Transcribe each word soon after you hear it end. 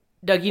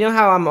Doug, you know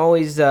how I'm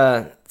always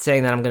saying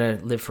that I'm going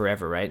to live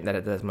forever, right?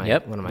 That's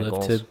one of my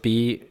goals. Live to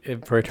be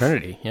for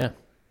eternity, yeah.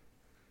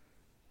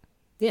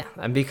 Yeah,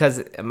 and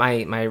because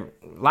my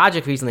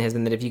logic recently has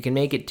been that if you can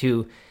make it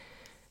to,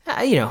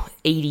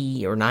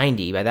 80 or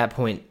 90, by that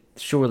point,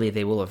 surely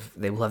they will have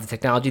the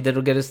technology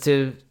that'll get us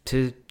to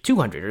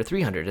 200 or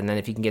 300, and then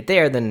if you can get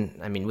there, then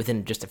I mean,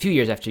 within just a few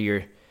years after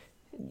you're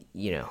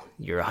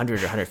 100 or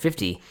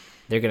 150,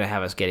 they're gonna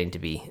have us getting to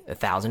be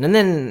 1,000, and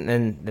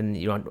then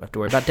you don't have to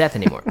worry about death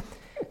anymore.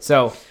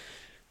 So,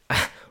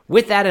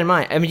 with that in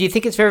mind, I mean, do you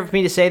think it's fair for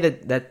me to say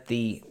that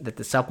the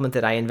supplement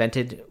that I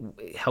invented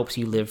helps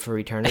you live for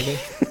eternity?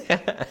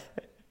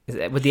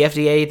 Would the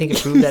FDA, you think,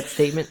 approve that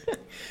statement?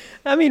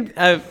 I mean,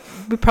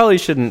 we probably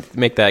shouldn't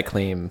make that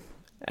claim.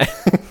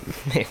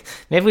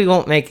 Maybe we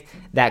won't make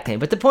that claim.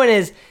 But the point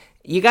is,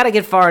 you got to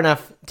get far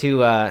enough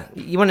to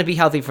you want to be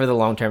healthy for the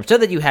long term, so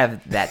that you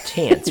have that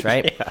chance,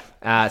 right?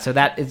 Yeah. So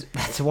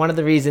that's one of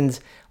the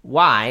reasons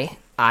why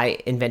I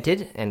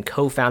invented and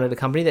co-founded a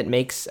company that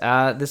makes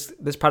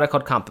this product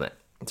called Complement.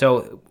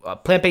 So a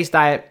plant-based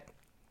diet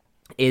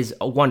is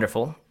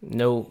wonderful.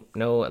 No,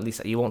 at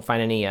least you won't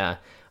find any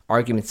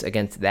arguments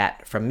against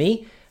that from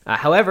me.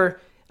 However,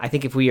 I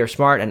think if we are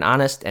smart and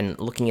honest and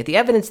looking at the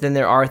evidence, then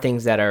there are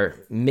things that are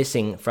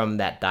missing from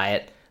that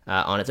diet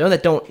on its own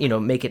that don't,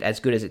 make it as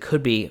good as it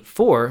could be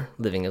for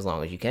living as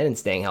long as you can and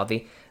staying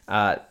healthy.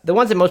 The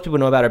ones that most people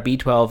know about are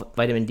B12,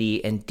 vitamin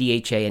D, and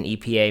DHA and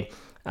EPA,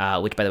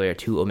 which, by the way, are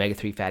 2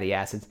 omega-3 fatty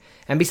acids.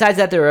 And besides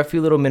that, there are a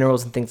few little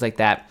minerals and things like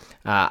that.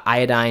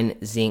 Iodine,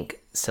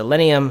 zinc,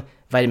 selenium,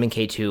 vitamin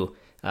K2.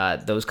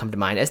 Those come to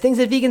mind as things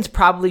that vegans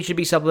probably should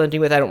be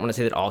supplementing with. I don't want to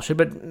say that all should,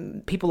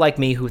 but people like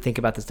me who think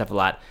about this stuff a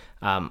lot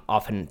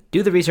often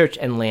do the research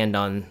and land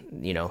on,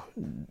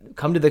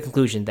 come to the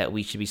conclusion that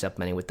we should be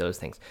supplementing with those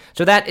things.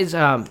 So that is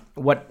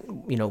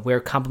where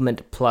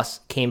Complement Plus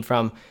came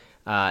from.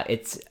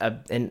 It's a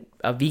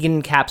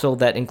vegan capsule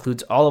that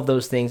includes all of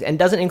those things and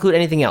doesn't include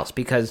anything else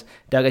because,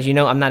 Doug, as you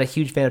know, I'm not a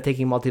huge fan of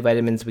taking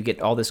multivitamins. We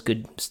get all this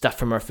good stuff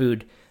from our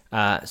food.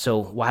 So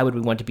why would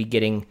we want to be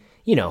getting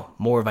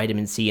more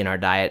vitamin C in our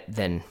diet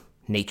than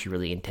nature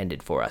really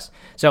intended for us?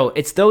 So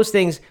it's those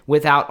things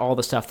without all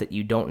the stuff that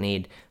you don't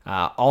need,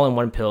 all in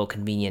one pill,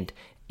 convenient.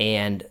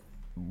 And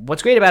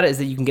what's great about it is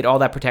that you can get all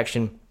that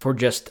protection for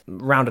just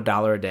around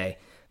 $1 a day.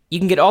 You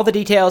can get all the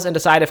details and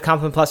decide if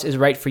Complement Plus is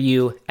right for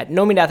you at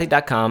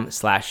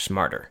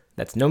nomeatathlete.com/smarter.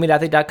 That's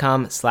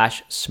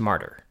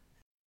nomeatathlete.com/smarter.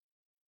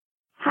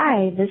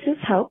 Hi, this is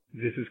Hope.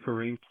 This is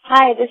Kareem.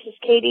 Hi, this is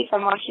Katie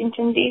from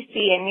Washington,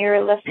 D.C., and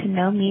you're listening to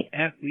No Meat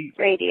Athlete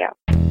Radio.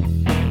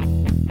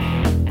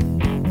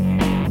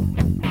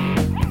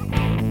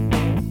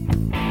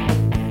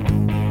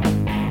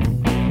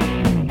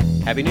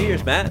 Happy New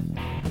Year's, Matt.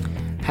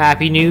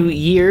 Happy New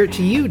Year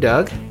to you,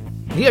 Doug.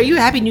 Are you a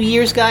Happy New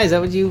Year's guy? Is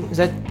that what you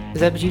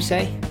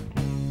say?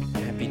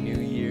 Happy New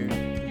Year,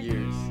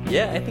 years.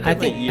 Yeah, I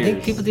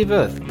think people do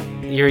both.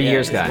 You're a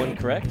years guy. Is one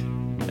correct?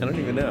 I don't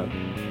even know.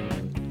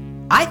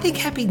 I think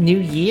Happy New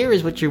Year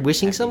is what you're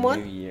wishing Happy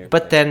someone. New Year.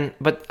 But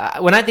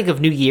when I think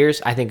of New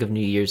Year's, I think of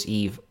New Year's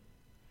Eve.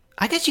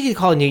 I guess you could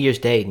call it New Year's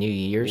Day. New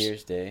Year's. New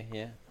Year's Day,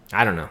 yeah.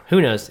 I don't know.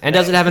 Who knows? And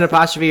does it have an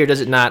apostrophe or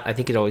does it not? I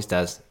think it always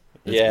does.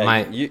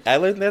 I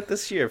learned that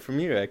this year from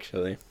you,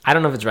 actually. I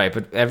don't know if it's right,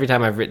 but every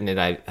time I've written it,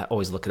 I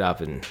always look it up,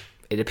 and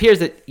it appears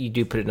that you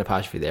do put an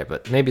apostrophe there,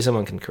 but maybe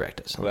someone can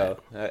correct us. Well,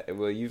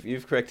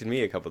 you've corrected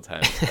me a couple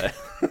times,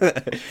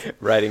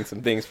 writing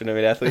some things for No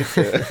Meat Athletes.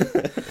 So.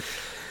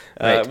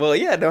 Right. Well,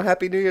 yeah, no,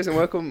 Happy New Year's and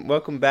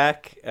welcome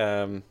back.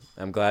 I'm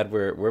glad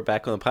we're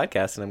back on the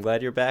podcast, and I'm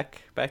glad you're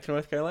back to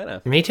North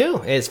Carolina. Me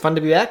too. It's fun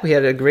to be back. We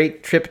had a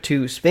great trip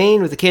to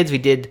Spain with the kids. We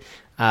did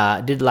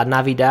La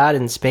Navidad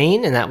in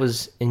Spain, and that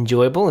was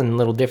enjoyable and a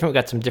little different. We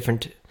got some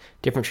different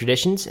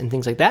traditions and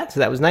things like that,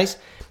 so that was nice.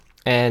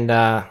 And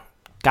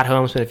got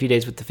home, spent a few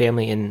days with the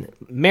family in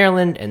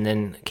Maryland, and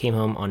then came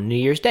home on New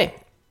Year's Day.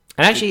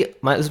 And actually,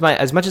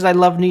 as much as I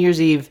love New Year's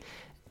Eve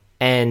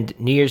and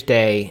New Year's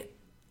Day,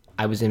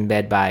 I was in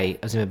bed by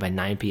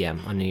 9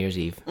 p.m. on New Year's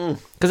Eve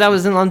because I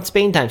was on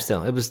Spain time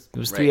still. It was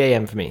 3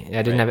 a.m. for me.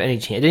 I didn't have any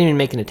chance. I didn't even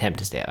make an attempt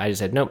to stay up. I just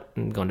said nope,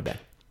 I'm going to bed.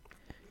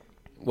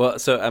 Well,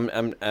 so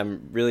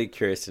I'm really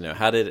curious to know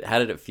how did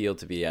it feel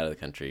to be out of the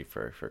country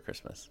for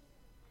Christmas?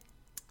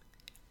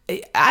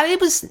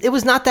 It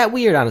was not that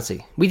weird,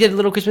 honestly. We did a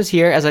little Christmas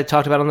here, as I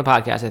talked about on the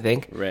podcast, I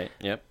think. Right.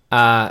 Yep.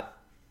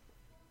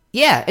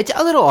 Yeah, it's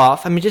a little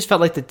off. I mean, it just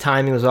felt like the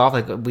timing was off.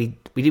 Like we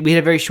had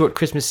a very short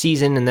Christmas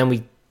season, and then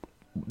we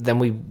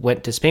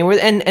went to Spain.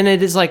 And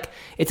it is like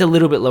it's a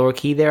little bit lower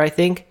key there. I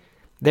think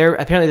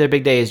apparently their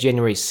big day is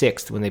January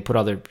 6th when they put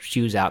all their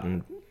shoes out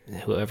and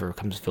whoever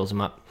comes fills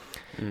them up.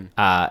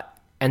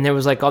 And there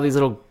was like all these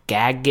little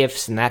gag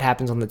gifts, and that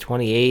happens on the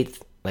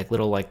 28th, like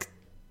little like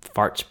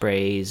fart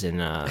sprays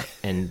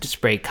and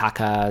spray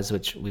cacas,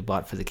 which we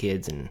bought for the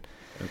kids, and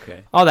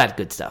all that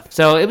good stuff.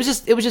 So it was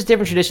just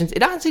different traditions.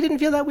 It honestly didn't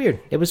feel that weird.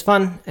 It was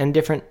fun and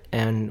different,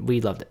 and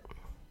we loved it.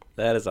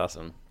 That is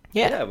awesome.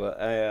 Yeah.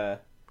 Well,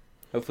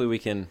 hopefully we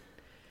can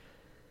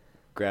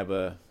grab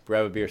a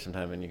grab a beer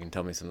sometime and you can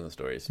tell me some of the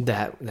stories.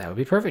 That would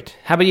be perfect.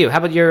 How about you? How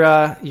about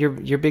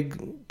your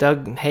big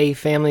Doug Hay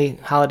family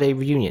holiday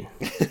reunion?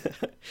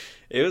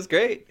 It was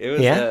great. It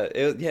was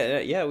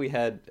Yeah? We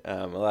had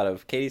a lot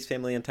of Katie's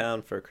family in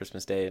town for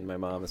Christmas Day and my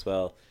mom as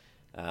well,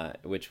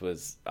 which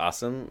was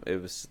awesome.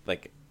 It was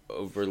like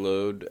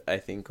overload, I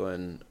think,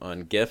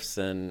 on gifts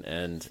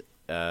and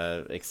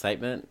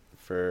excitement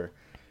for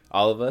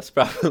all of us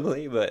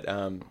probably, but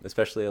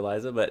especially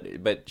Eliza.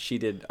 But she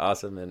did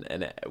awesome,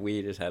 and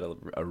we just had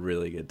a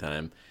really good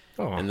time.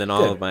 Oh, and then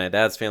all good. of my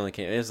dad's family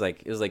came. It was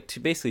like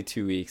basically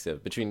 2 weeks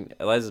of between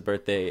Eliza's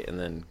birthday and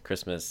then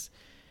Christmas.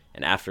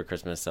 And after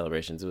Christmas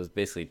celebrations, it was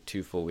basically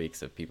 2 full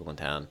weeks of people in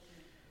town.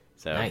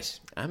 So Nice.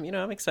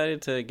 I'm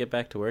excited to get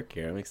back to work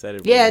here. I'm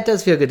excited. Yeah, it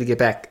does feel good to get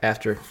back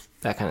after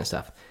that kind of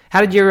stuff. How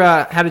did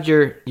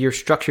your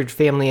structured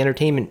family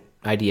entertainment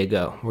idea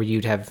go? Where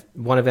you'd have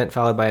one event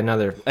followed by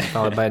another,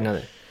 followed by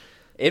another.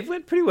 It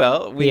went pretty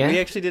well. We Yeah?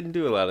 actually didn't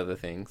do a lot of the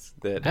things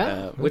that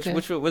which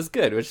okay. was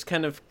good, which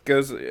kind of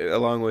goes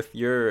along with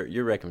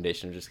your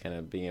recommendation of just kind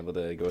of being able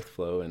to go with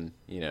flow and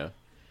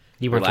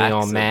You weren't getting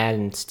all relax mad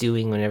and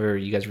stewing whenever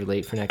you guys were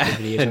late for an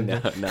activity or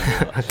something? no.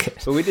 Okay.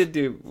 But we did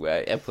do.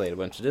 I played a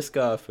bunch of disc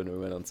golf and we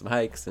went on some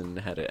hikes and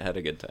had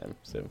a good time.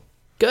 So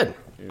Good.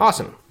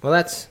 Awesome. Well,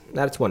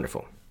 that's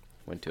wonderful.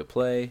 went to a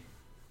play.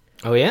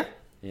 Oh, yeah?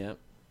 Yeah.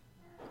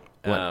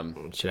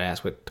 What, should I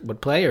ask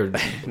what play or?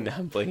 Now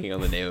I'm blanking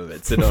on the name of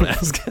it, so don't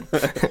ask.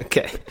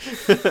 Okay.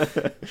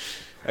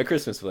 A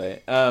Christmas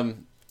play.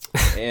 And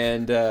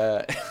and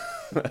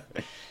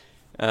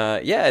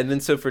then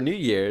so for New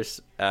Year's,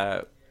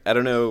 I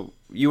don't know.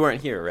 You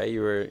weren't here, right?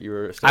 You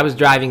were. I was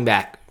driving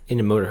back in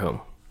a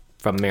motorhome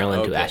from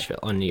Maryland to Okay. Asheville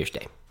on New Year's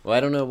Day. Well, I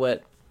don't know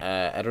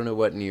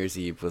what New Year's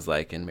Eve was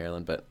like in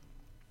Maryland, but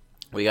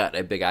we got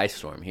a big ice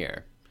storm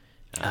here.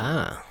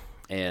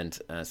 And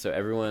so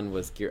everyone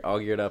was all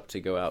geared up to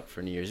go out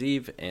for New Year's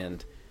Eve,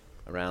 and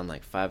around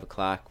like 5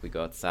 o'clock, we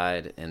go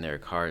outside, and there are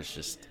cars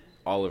just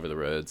all over the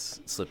roads,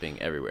 slipping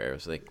everywhere. It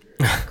was like,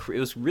 it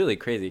was really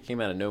crazy. It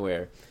came out of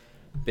nowhere,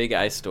 big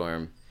ice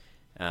storm,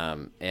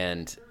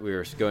 and we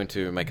were going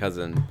to my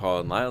cousin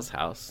Paul and Lyle's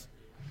house,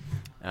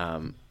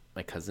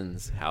 my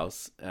cousin's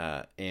house,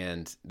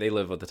 and they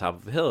live at the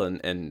top of a hill,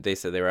 and they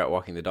said they were out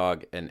walking the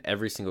dog, and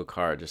every single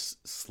car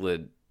just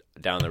slid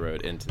down the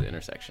road into the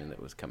intersection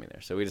that was coming there.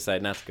 So we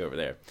decided not to go over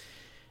there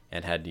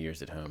and had New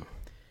Year's at home.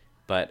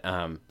 But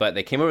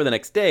they came over the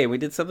next day, and we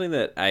did something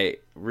that I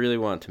really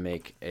want to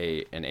make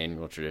an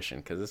annual tradition,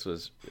 because this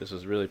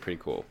was really pretty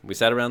cool. We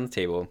sat around the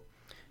table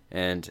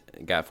and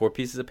got 4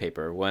 pieces of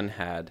paper. One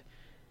had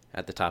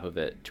at the top of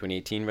it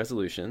 2018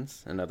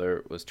 resolutions.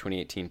 Another was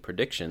 2018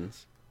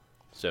 predictions.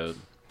 So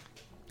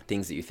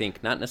things that you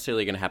think not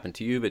necessarily going to happen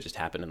to you, but just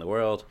happen in the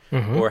world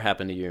or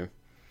happen to you.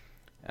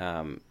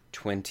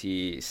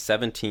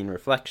 2017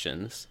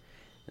 reflections,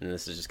 and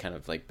this is just kind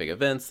of like big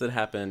events that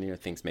happen,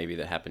 things maybe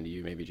that happen to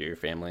you, maybe to your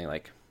family,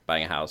 like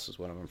buying a house was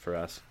one of them for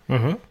us.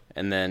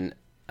 And then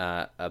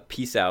a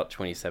peace out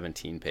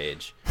 2017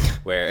 page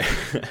where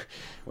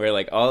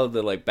like all of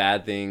the like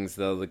bad things,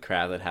 all the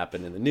crap that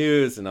happened in the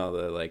news and all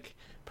the like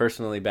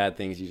personally bad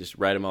things, you just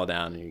write them all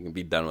down and you can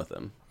be done with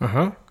them.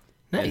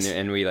 Nice.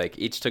 And we like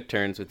each took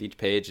turns with each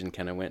page and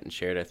kind of went and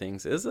shared our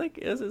things. It was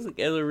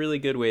a really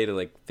good way to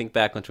like think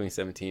back on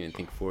 2017 and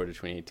think forward to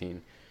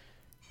 2018.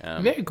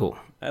 Very cool.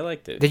 I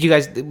liked it.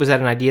 Was that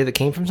an idea that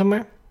came from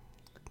somewhere?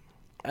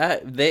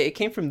 It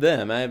came from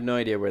them. I have no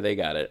idea where they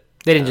got it.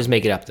 They didn't just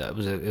make it up though.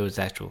 It was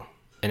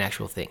an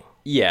actual thing.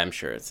 Yeah, I'm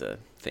sure it's a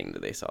thing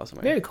that they saw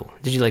somewhere. Very cool.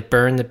 Did you like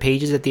burn the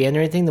pages at the end or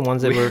anything? The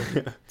ones that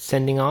were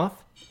sending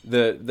off?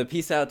 The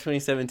Peace Out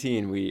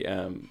 2017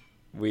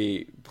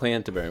 we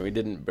planned to burn. We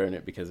didn't burn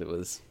it because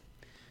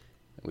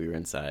we were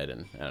inside,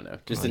 and I don't know.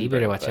 Just You didn't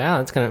better burn watch it,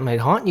 out. It's might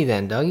haunt you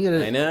then, Doug. You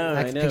gotta. I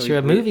know. Picture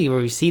a movie where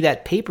we see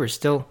that paper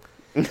still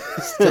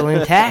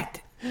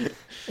intact,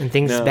 and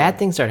bad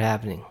things start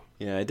happening.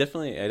 Yeah, I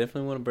definitely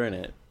want to burn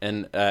it.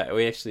 And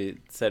we actually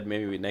said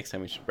maybe next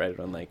time we should write it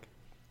on like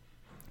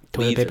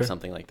Toilet leaves paper? or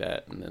something like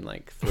that, and then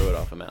like throw it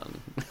off a mountain,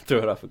 throw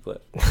it off a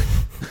cliff.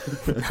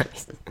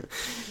 Nice.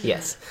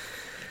 Yes.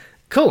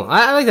 Cool.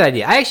 I like that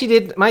idea. I actually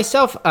did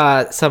myself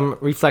some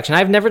reflection.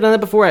 I've never done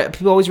that before.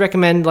 People always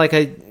recommend like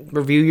a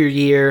review your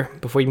year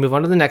before you move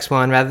on to the next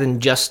one, rather than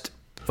just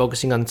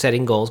focusing on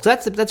setting goals.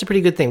 That's a pretty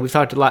good thing. We've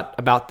talked a lot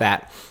about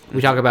that. We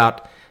talk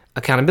about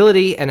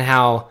accountability and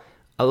how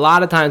a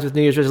lot of times with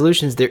New Year's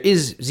resolutions there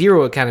is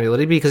zero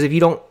accountability, because if you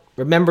don't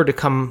remember to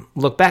come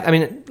look back, I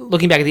mean,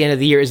 looking back at the end of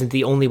the year isn't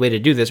the only way to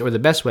do this or the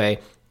best way.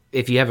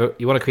 If you want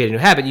to create a new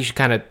habit, you should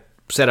kind of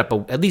set up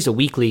at least a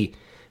weekly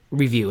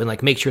review and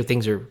like make sure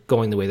things are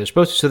going the way they're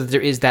supposed to, so that there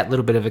is that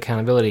little bit of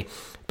accountability.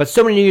 But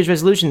so many New Year's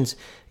resolutions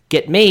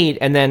get made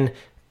and then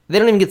they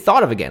don't even get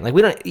thought of again. Like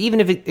we don't,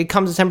 even if it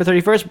comes December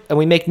 31st and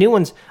we make new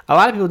ones, a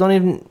lot of people don't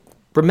even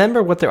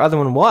remember what their other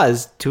one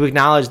was to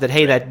acknowledge that,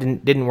 hey, that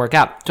didn't work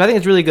out. So I think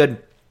it's really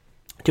good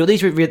to at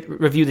least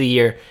review the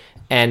year.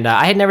 And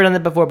I had never done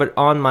that before, but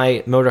on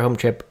my motorhome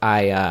trip,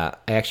 I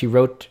actually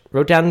wrote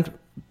down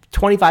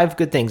 25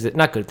 good things that,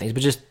 not good things,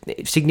 but just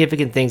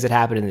significant things that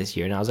happened in this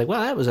year. And I was like,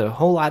 well, that was a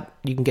whole lot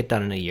you can get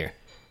done in a year.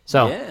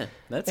 So Yeah,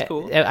 that's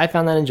cool. I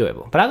found that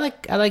enjoyable. But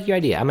I like your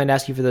idea. I'm going to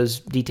ask you for those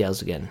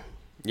details again.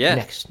 Yeah.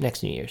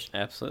 Next New Year's.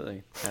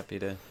 Absolutely. Happy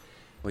to.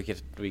 We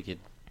could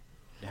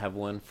have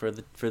one for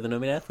the No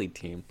Meat Athlete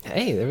team.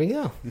 Hey, there we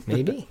go.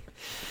 Maybe.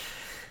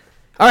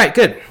 All right,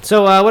 good.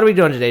 So what are we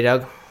doing today,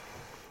 Doug?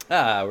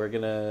 We're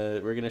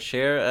gonna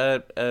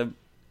share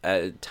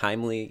a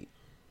timely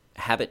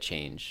habit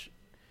change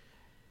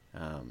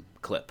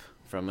clip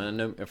from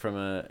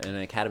an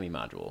Academy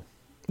module.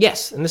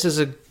 Yes, and this is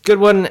a good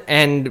one.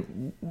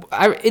 And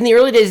in the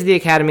early days of the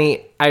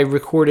Academy, I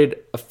recorded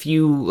a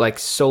few like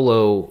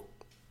solo,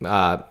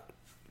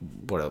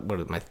 what are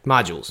my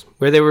modules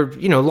where they were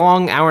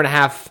long, hour and a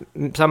half,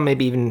 some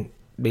maybe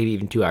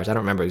even 2 hours. I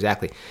don't remember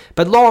exactly,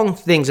 but long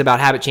things about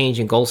habit change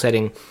and goal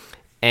setting,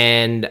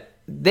 and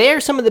they're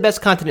some of the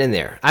best content in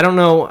there. I don't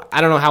know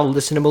how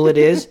listenable it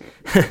is.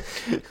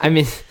 I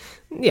mean,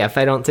 yeah, if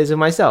I don't say so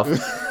myself.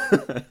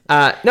 No,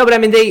 but I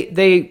mean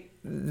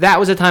that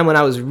was a time when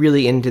I was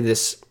really into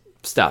this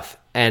stuff,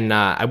 and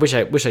I wish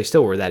I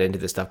still were that into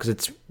this stuff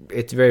because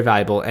it's very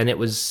valuable, and it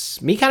was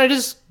me kind of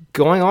just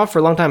going off for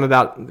a long time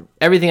about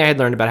everything I had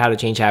learned about how to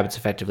change habits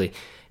effectively,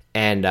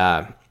 and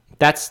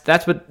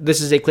that's what this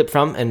is a clip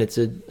from, and it's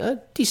a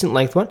decent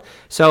length one.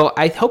 So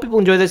I hope people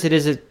enjoy this. It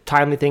is a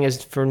timely thing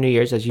as for New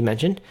Year's, as you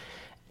mentioned,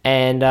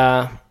 and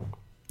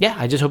yeah,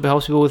 I just hope it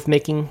helps people with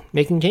making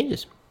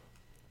changes.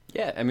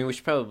 Yeah, I mean, we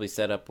should probably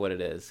set up what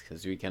it is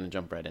because we kind of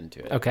jump right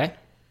into it. Okay,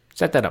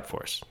 set that up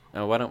for us.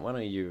 Why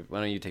don't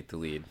you take the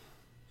lead?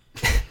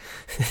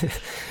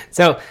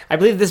 So I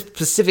believe this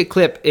specific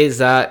clip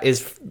is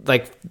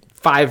like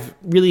 5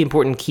 really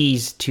important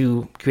keys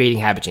to creating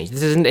habit change.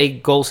 This isn't a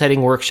goal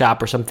setting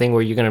workshop or something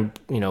where you're gonna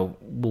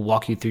we'll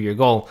walk you through your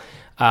goal.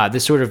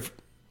 This sort of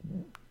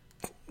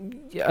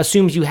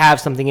assumes you have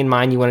something in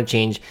mind you want to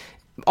change.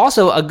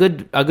 Also, a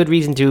good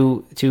reason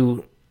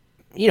to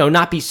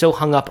not be so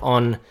hung up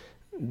on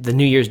the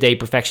New Year's Day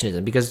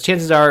perfectionism, because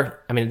chances are,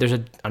 I mean, there's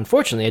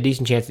unfortunately a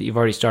decent chance that you've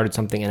already started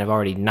something and have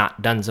already not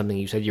done something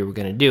you said you were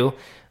going to do.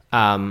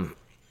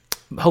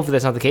 Hopefully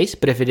that's not the case,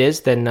 but if it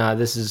is, then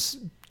this is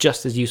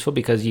just as useful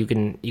because you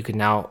can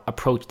now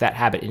approach that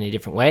habit in a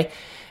different way.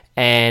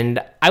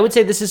 And I would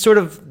say this is sort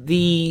of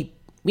we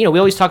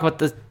always talk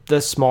about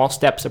the small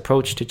steps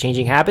approach to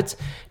changing habits.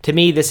 To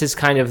me, this is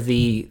kind of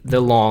the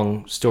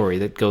long story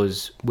that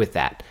goes with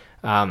that.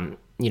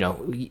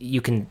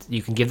 You can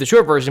give the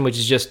short version, which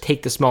is just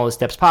take the smallest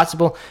steps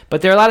possible.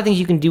 But there are a lot of things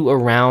you can do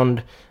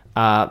around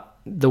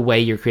the way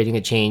you're creating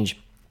a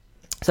change,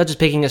 such as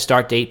picking a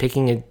start date,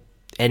 picking an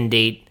end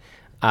date,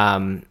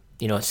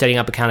 setting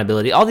up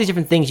accountability. All these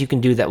different things you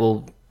can do that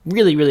will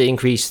really, really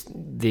increase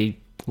the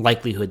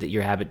likelihood that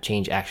your habit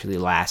change actually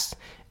lasts.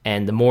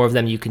 And the more of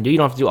them you can do, you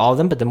don't have to do all of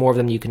them, but the more of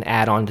them you can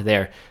add on to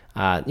there,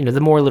 the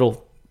more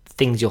little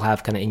things you'll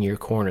have kind of in your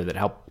corner that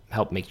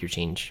help make your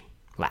change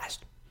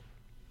last.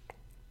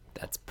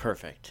 That's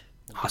perfect.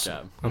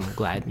 Awesome. I'm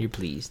glad you're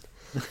pleased.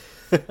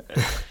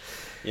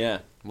 Yeah.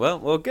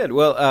 Well, good.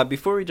 Well,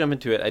 before we jump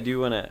into it,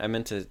 I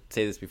meant to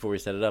say this before we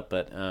set it up,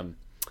 but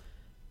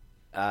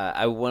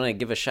I want to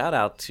give a shout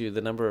out to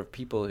the number of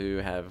people who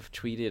have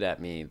tweeted at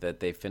me that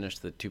they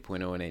finished the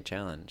 2.0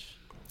 challenge.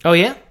 Oh,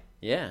 yeah?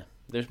 Yeah.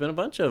 There's been a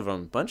bunch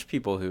of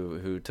people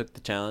who took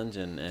the challenge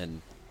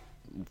and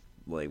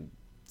like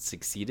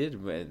succeeded,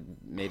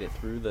 made it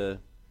through the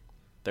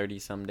 30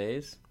 some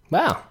days.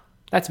 Wow.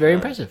 That's very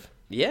impressive.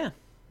 Yeah.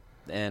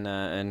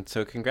 And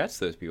so congrats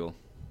to those people.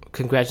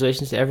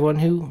 Congratulations to everyone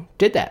who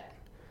did that.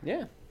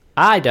 Yeah.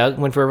 I, Doug,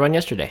 went for a run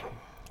yesterday.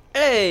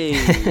 Hey!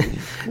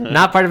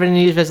 Not part of a New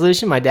Year's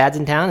resolution. My dad's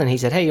in town, and he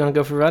said, hey, you want to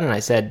go for a run? And I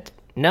said,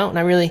 no,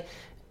 not really.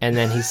 And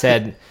then he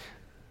said,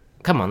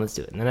 come on, let's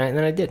do it. And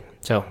then I did.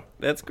 So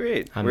that's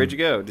great. Where'd you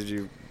go? Did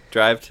you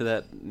drive to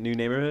that new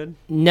neighborhood?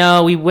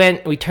 No,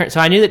 we turned. So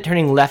I knew that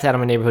turning left out of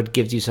my neighborhood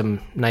gives you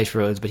some nice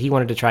roads, but he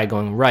wanted to try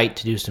going right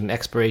to do some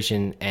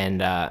exploration,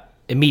 and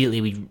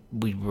immediately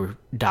we were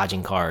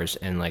dodging cars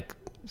and like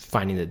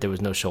finding that there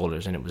was no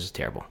shoulders, and it was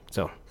terrible.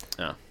 So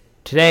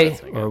today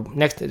or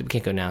next, we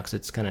can't go now because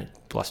it's kind of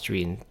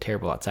blustery and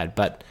terrible outside.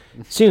 But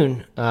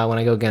soon, when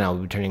I go again, I'll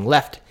be turning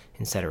left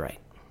instead of right.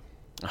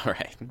 All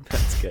right,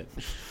 that's good.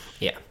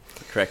 Yeah,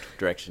 correct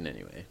direction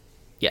anyway.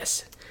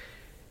 Yes.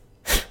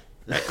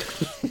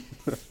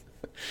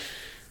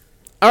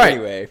 All right.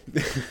 Anyway.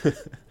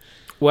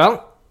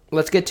 Well,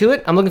 let's get to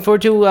it. I'm looking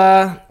forward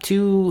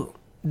to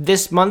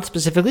this month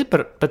specifically,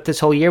 but this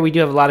whole year we do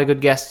have a lot of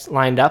good guests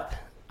lined up.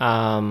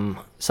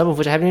 Some of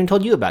which I haven't even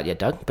told you about yet,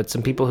 Doug. But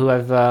some people who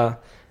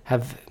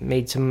have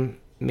made some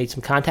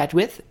contact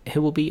with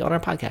who will be on our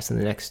podcast in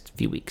the next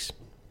few weeks.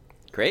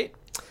 Great.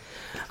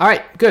 All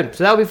right, good.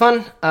 So that'll be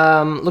fun.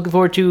 Looking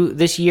forward to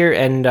this year,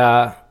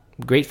 and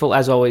grateful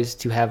as always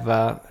to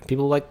have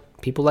people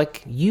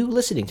like you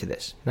listening to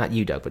this. Not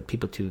you, Doug, but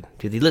people to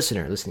the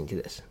listener listening to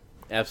this.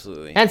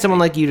 Absolutely. And someone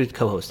like you to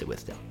co-host it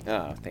with, Doug.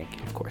 Oh, thank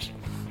you. Of course.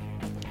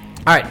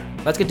 All right,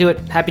 let's get to it.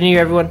 Happy New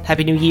Year, everyone.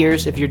 Happy New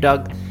Year's if you're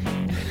Doug.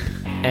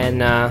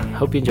 and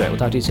hope you enjoy it. We'll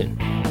talk to you soon.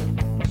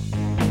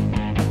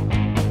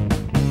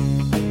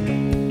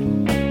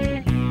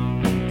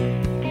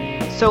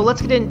 So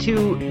let's get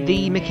into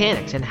the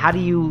mechanics and how do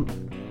you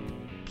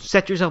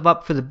set yourself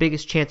up for the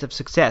biggest chance of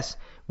success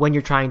when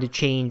you're trying to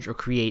change or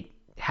create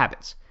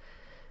habits.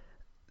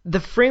 The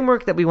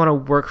framework that we want to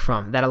work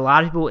from that a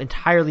lot of people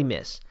entirely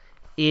miss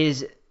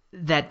is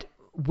that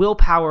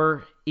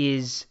willpower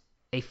is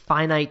a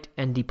finite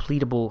and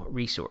depletable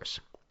resource.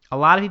 A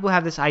lot of people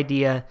have this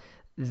idea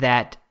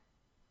that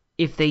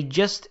if they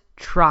just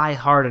try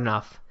hard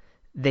enough,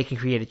 they can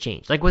create a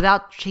change. Like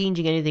without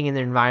changing anything in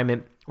their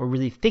environment or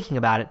really thinking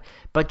about it,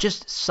 but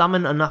just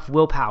summon enough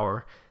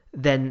willpower,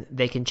 then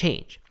they can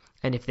change.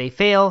 And if they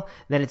fail,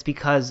 then it's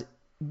because,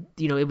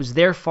 it was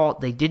their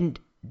fault. They didn't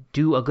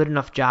do a good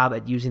enough job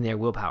at using their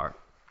willpower.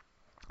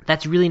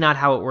 That's really not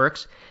how it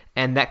works.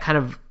 And that kind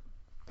of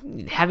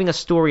having a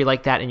story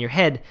like that in your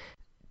head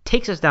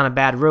takes us down a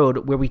bad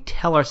road where we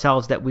tell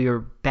ourselves that we are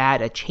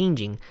bad at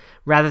changing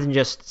rather than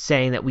just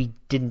saying that we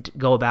didn't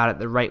go about it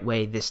the right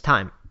way this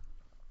time.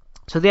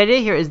 So the idea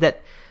here is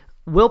that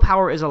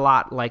willpower is a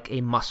lot like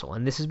a muscle,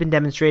 and this has been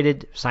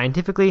demonstrated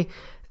scientifically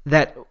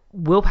that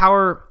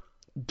willpower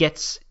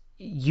gets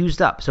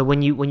used up. So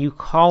when you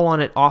call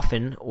on it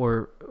often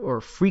or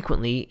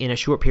frequently in a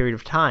short period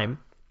of time,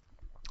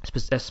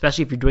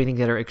 especially if you're doing things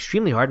that are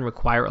extremely hard and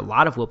require a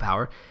lot of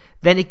willpower,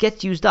 then it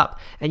gets used up,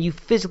 and you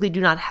physically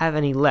do not have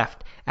any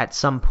left at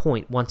some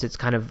point once it's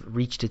kind of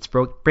reached its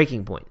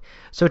breaking point.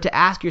 So to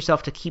ask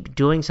yourself to keep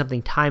doing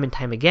something time and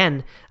time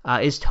again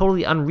is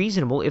totally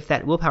unreasonable if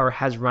that willpower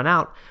has run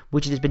out,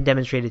 which it has been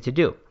demonstrated to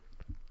do.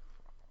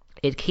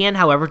 It can,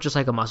 however, just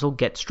like a muscle,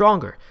 get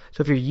stronger.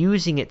 So if you're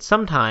using it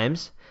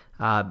sometimes,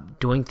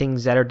 doing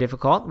things that are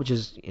difficult, which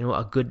is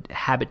a good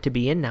habit to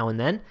be in now and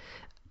then,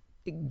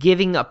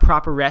 giving a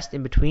proper rest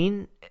in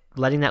between,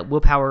 letting that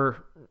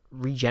willpower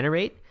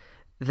regenerate,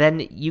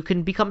 then you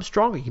can become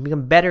stronger. You can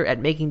become better at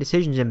making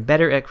decisions and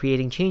better at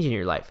creating change in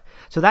your life.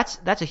 So that's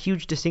a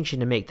huge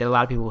distinction to make that a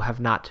lot of people have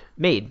not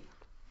made.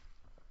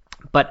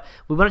 But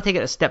we want to take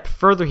it a step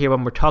further here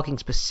when we're talking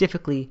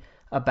specifically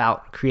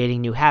about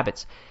creating new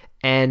habits.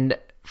 And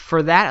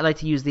for that, I like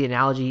to use the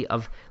analogy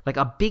of like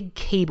a big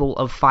cable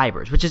of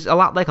fibers, which is a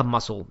lot like a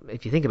muscle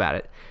if you think about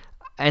it.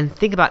 And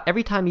think about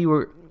every time you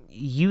were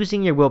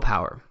using your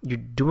willpower, you're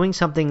doing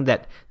something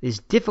that is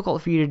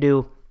difficult for you to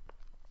do.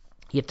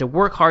 You have to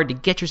work hard to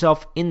get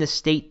yourself in the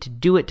state to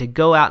do it, to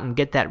go out and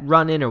get that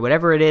run in or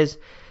whatever it is.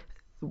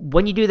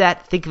 When you do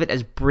that, think of it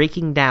as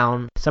breaking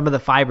down some of the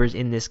fibers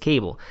in this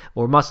cable,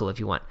 or muscle if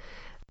you want.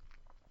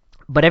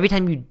 But every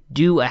time you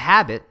do a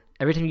habit,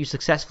 every time you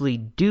successfully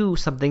do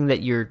something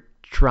that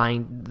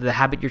the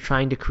habit you're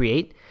trying to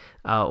create,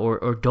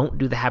 or don't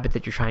do the habit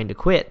that you're trying to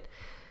quit,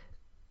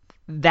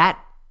 that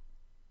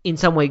in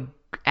some way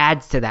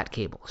adds to that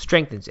cable,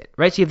 strengthens it,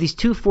 right? So you have these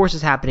two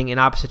forces happening in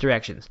opposite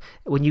directions.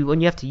 When you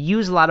have to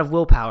use a lot of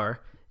willpower,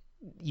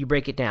 you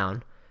break it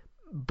down.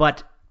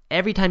 But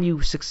every time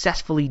you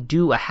successfully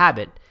do a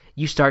habit,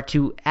 you start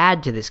to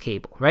add to this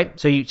cable, right?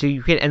 So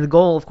you can, and the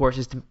goal, of course,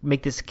 is to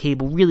make this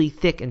cable really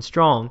thick and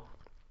strong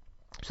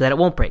so that it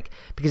won't break.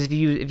 Because if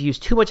you use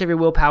too much of your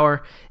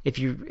willpower, if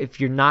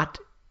you're not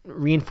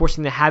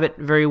reinforcing the habit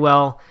very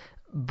well,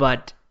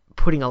 but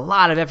putting a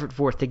lot of effort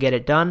forth to get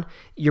it done,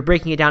 you're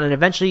breaking it down, and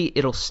eventually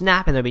it'll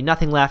snap and there'll be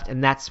nothing left,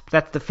 and that's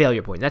the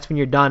failure point. That's when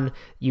you're done.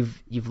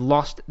 You've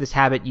lost this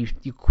habit.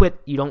 You quit.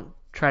 You don't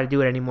try to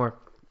do it anymore.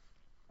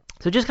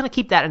 So just kind of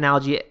keep that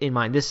analogy in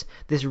mind.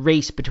 This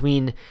race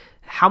between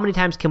how many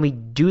times can we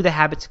do the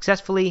habit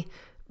successfully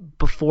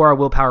before our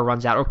willpower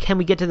runs out, or can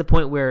we get to the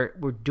point where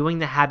we're doing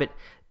the habit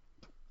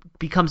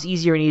becomes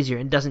easier and easier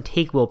and doesn't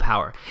take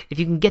willpower. If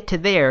you can get to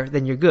there,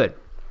 then you're good.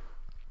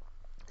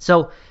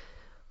 So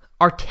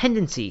our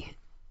tendency,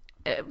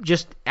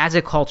 just as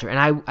a culture,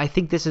 and I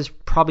think this is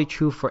probably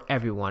true for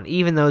everyone,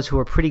 even those who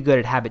are pretty good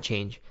at habit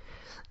change,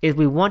 is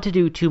we want to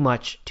do too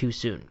much too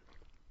soon.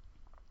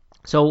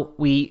 So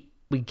we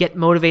get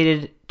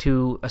motivated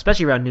to,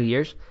 especially around New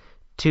Year's,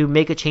 to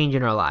make a change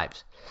in our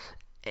lives.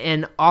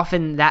 And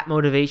often that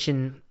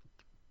motivation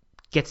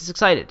gets us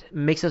excited,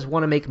 makes us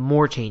want to make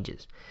more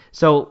changes.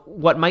 So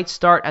what might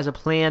start as a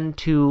plan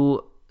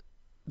to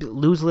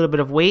lose a little bit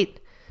of weight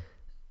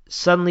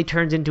suddenly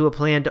turns into a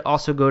plan to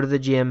also go to the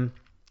gym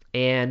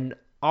and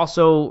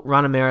also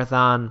run a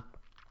marathon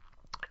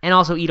and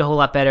also eat a whole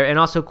lot better and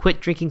also quit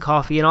drinking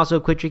coffee and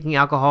also quit drinking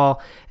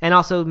alcohol and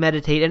also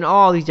meditate, and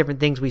all these different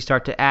things we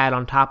start to add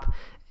on top.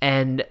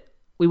 And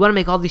we want to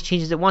make all these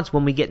changes at once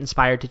when we get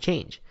inspired to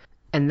change.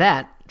 And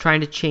that,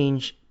 trying to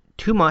change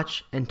too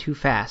much and too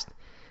fast,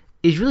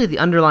 is really the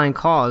underlying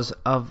cause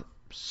of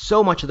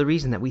so much of the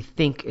reason that we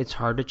think it's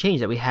hard to change,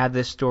 that we have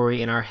this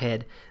story in our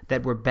head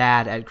that we're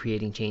bad at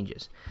creating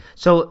changes.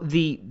 So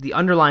the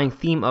underlying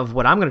theme of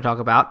what I'm going to talk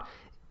about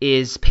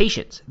is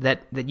patience,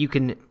 that you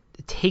can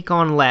take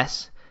on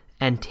less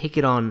and take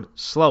it on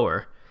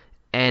slower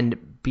and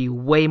be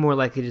way more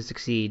likely to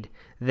succeed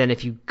than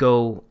if you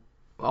go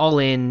all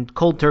in,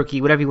 cold turkey,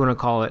 whatever you want to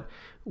call it,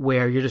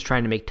 where you're just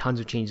trying to make tons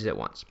of changes at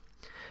once.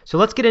 So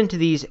let's get into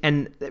these,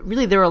 and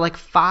really there are like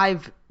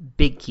 5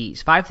 big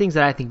keys, 5 things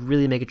that I think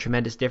really make a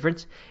tremendous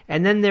difference,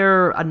 and then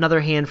there are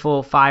another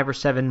handful, 5 or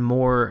 7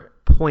 more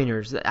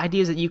pointers, the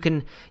ideas that you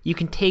can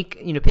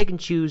take, pick and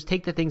choose,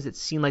 take the things that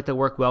seem like they'll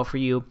work well for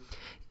you.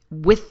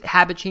 With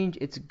habit change,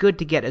 it's good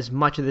to get as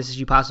much of this as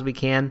you possibly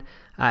can,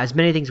 as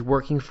many things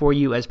working for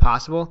you as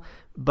possible.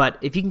 But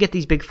if you can get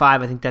these big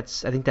 5, I think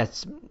that's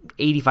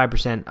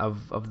 85%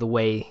 of the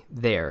way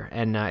there.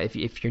 And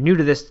if you're new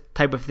to this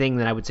type of thing,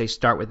 then I would say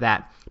start with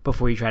that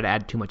before you try to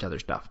add too much other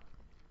stuff.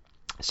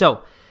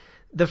 So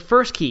the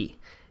first key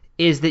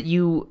is that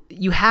you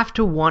have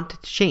to want to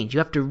change. You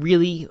have to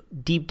really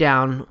deep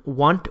down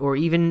want or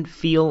even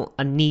feel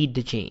a need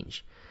to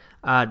change.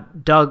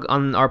 Doug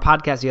on our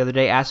podcast the other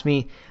day asked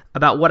me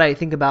about what I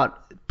think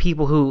about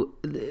people who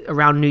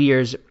around New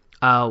Year's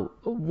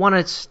want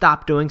to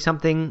stop doing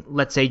something,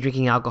 let's say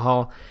drinking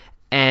alcohol,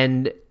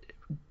 and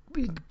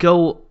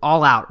go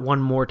all out one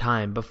more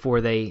time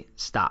before they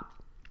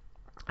stop.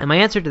 And my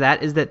answer to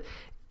that is that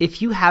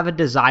if you have a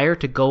desire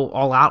to go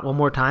all out one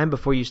more time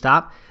before you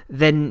stop,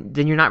 then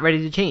you're not ready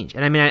to change.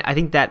 And I mean, I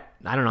think that,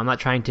 I don't know, I'm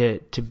not trying to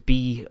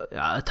be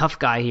a tough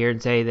guy here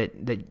and say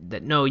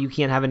that no, you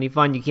can't have any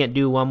fun, you can't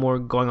do one more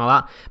going all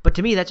out. But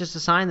to me, that's just a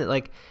sign that,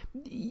 like,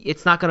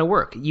 it's not going to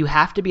work. You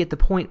have to be at the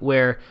point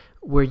where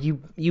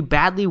you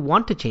badly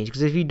want to change,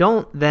 because if you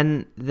don't,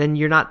 then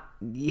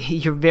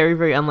you're very,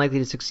 very unlikely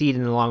to succeed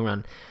in the long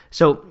run.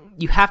 So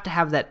you have to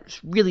have that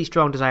really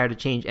strong desire to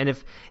change. And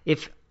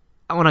if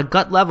on a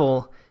gut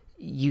level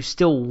you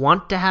still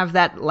want to have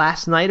that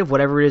last night of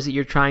whatever it is that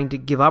you're trying to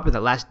give up, or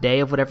that last day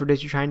of whatever it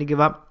is you're trying to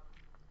give up,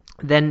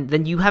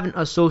 then you haven't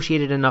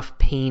associated enough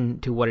pain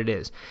to what it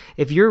is.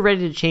 If you're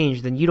ready to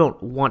change, then you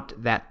don't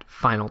want that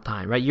final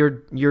time, right?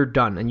 You're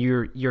done, and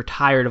you're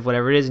tired of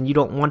whatever it is, and you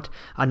don't want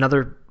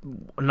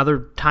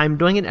another time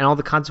doing it and all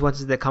the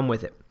consequences that come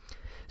with it.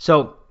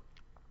 So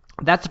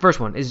that's the first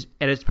one,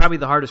 and it's probably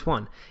the hardest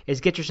one, is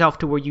get yourself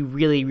to where you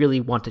really, really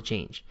want to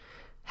change.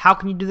 How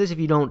can you do this if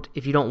you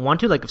don't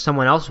want to? Like, if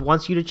someone else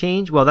wants you to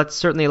change, well, that's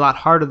certainly a lot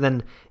harder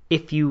than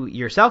if you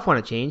yourself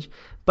want to change.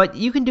 But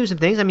you can do some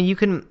things. I mean, you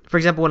can, for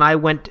example, when I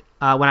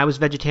was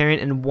vegetarian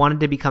and wanted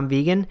to become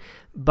vegan,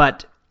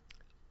 but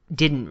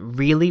didn't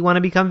really want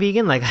to become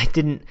vegan, like I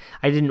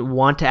didn't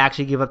want to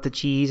actually give up the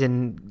cheese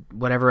and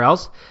whatever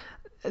else.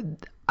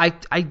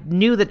 I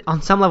knew that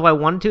on some level I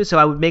wanted to, so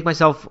I would make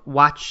myself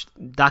watch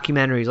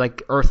documentaries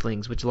like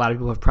Earthlings, which a lot of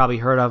people have probably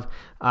heard of.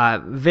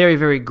 Very,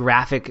 very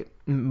graphic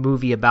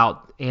movie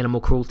about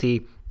animal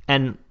cruelty,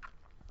 and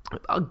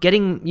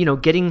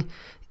getting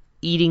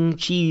eating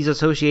cheese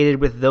associated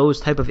with those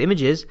type of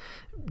images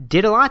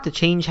did a lot to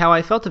change how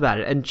I felt about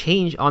it, and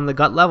change on the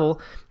gut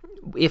level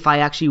if I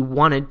actually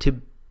wanted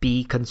to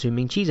be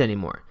consuming cheese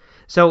anymore.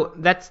 So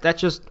that's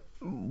just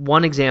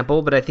one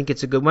example, but I think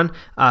it's a good one.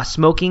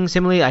 Smoking,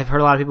 similarly, I've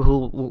heard a lot of people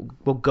who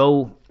will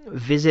go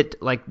visit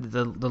like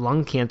the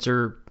lung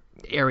cancer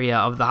area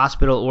of the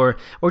hospital, or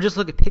just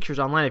look at pictures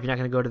online if you're not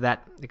going to go to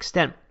that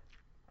extent,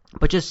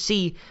 but just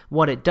see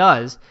what it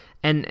does.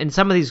 And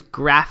some of these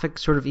graphic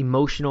sort of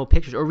emotional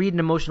pictures, or read an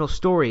emotional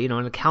story,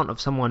 an account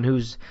of someone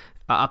who's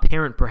a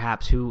parent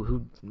perhaps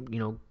who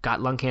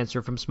got lung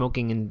cancer from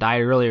smoking and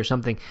died early or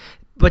something,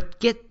 but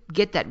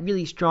get that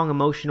really strong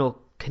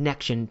emotional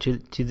connection to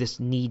this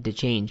need to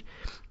change.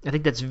 I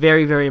think that's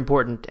very, very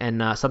important,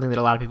 and something that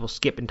a lot of people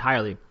skip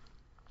entirely.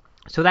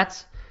 So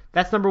that's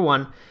number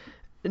one.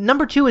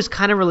 Number two is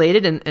kind of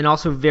related and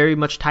also very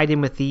much tied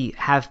in with the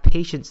have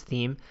patience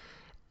theme,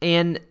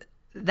 and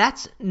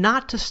that's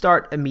not to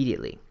start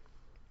immediately.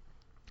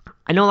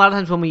 I know a lot of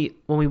times when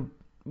we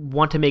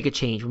want to make a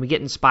change, when we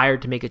get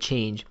inspired to make a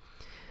change,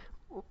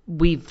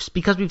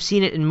 because we've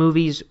seen it in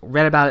movies,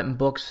 read about it in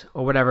books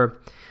or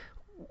whatever,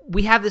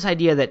 we have this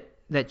idea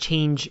that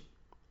change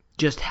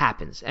just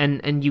happens,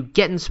 and you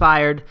get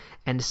inspired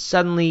and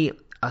suddenly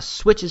a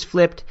switch is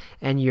flipped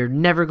and you're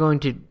never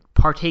going to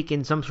partake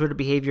in some sort of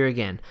behavior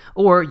again,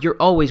 or you're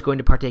always going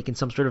to partake in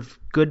some sort of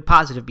good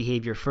positive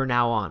behavior from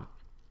now on.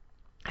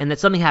 And that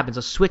something happens,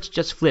 a switch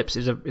just flips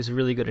is a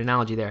really good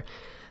analogy there.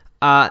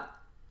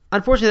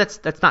 Unfortunately,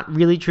 that's not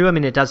really true. I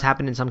mean, it does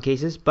happen in some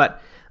cases,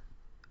 but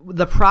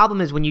the problem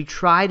is when you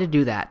try to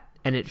do that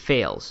and it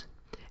fails,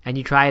 and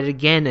you try it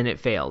again and it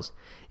fails,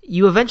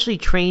 you eventually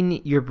train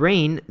your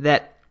brain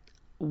that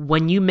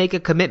when you make a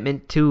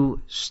commitment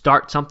to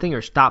start something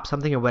or stop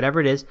something or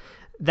whatever it is,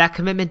 that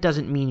commitment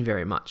doesn't mean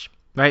very much,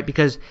 right?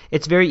 Because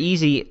it's very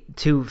easy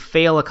to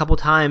fail a couple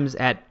times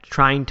at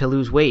trying to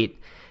lose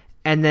weight,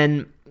 and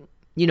then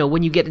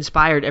when you get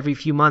inspired every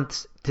few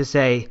months to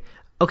say,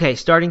 okay,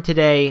 starting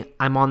today,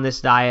 I'm on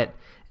this diet,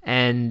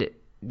 and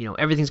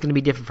everything's going to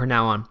be different from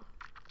now on.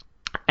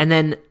 And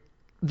then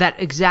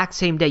that exact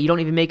same day, you don't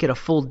even make it a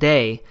full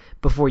day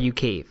before you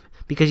cave,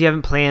 because you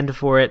haven't planned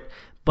for it.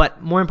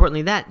 But more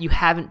importantly than that, you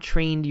haven't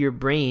trained your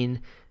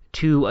brain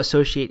to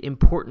associate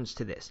importance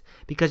to this,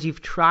 because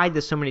you've tried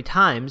this so many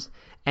times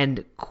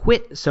and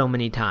quit so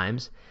many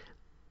times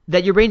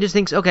that your brain just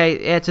thinks, okay,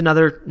 it's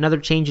another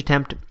change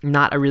attempt,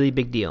 not a really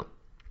big deal.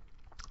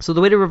 So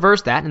the way to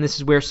reverse that, and this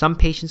is where some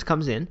patience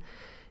comes in,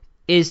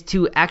 is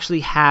to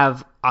actually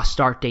have a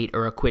start date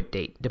or a quit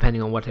date,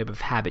 depending on what type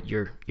of habit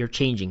you're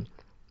changing.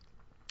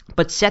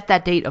 But set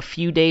that date a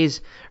few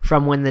days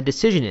from when the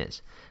decision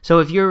is. So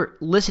if you're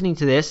listening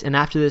to this and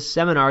after this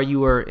seminar you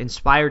were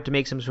inspired to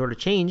make some sort of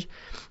change,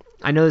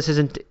 I know this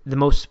isn't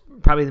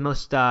probably the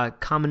most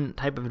common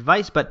type of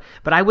advice, but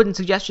I wouldn't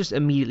suggest just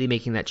immediately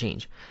making that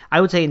change.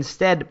 I would say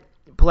instead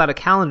pull out a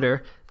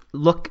calendar,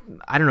 look,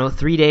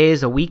 3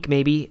 days, a week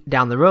maybe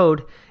down the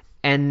road,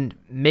 and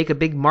make a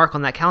big mark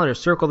on that calendar,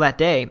 circle that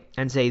day,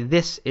 and say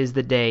this is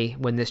the day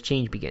when this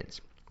change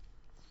begins.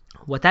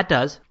 What that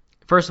does,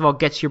 first of all,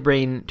 gets your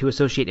brain to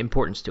associate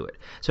importance to it.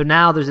 So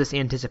now there's this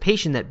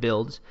anticipation that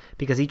builds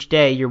because each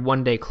day you're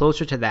one day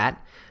closer to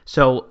that.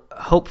 So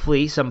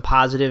hopefully some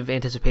positive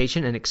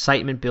anticipation and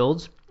excitement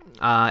builds,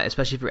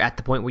 especially if you're at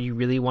the point where you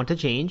really want to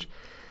change.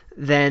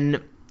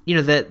 Then,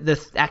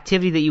 the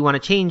activity that you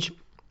want to change,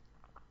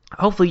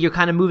 hopefully you're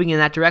kind of moving in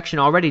that direction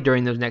already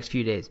during those next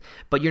few days.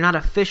 But you're not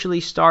officially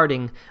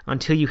starting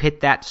until you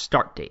hit that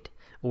start date,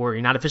 or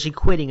you're not officially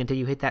quitting until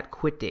you hit that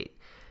quit date.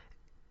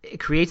 It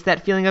creates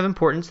that feeling of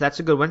importance. That's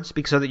a good one,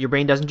 so that your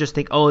brain doesn't just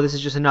think, oh, this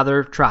is just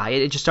another try.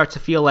 It just starts to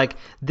feel like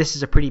this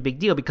is a pretty big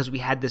deal because we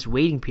had this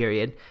waiting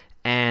period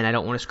and I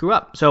don't want to screw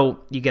up.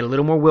 So you get a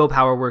little more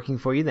willpower working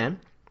for you then.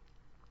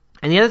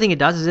 And the other thing it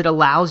does is it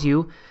allows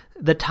you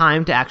the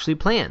time to actually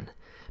plan.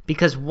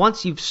 Because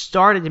once you've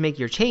started to make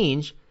your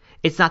change,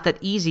 it's not that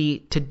easy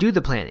to do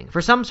the planning.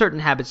 For some certain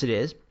habits it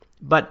is,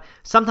 but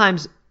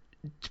sometimes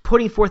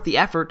putting forth the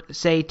effort,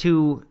 say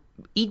to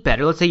eat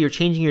better, let's say you're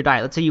changing your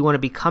diet, let's say you want to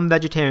become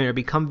vegetarian or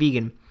become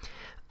vegan,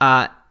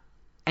 and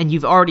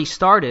you've already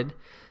started,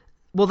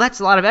 well, that's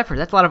a lot of effort.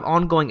 That's a lot of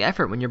ongoing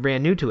effort when you're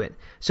brand new to it.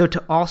 So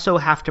to also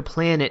have to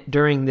plan it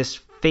during this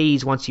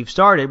phase once you've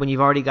started, when you've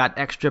already got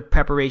extra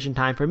preparation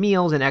time for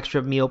meals and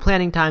extra meal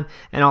planning time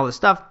and all this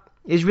stuff,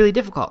 is really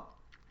difficult.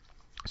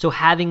 So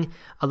having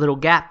a little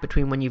gap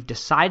between when you've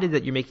decided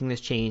that you're making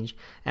this change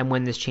and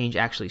when this change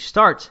actually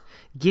starts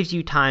gives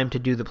you time to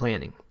do the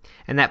planning.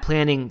 And that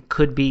planning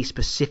could be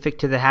specific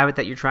to the habit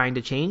that you're trying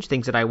to change,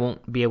 things that I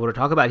won't be able to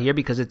talk about here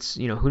because it's,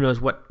 who knows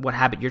what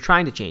habit you're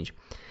trying to change.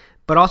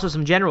 But also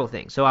some general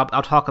things. So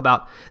I'll talk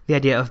about the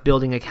idea of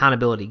building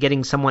accountability,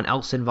 getting someone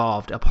else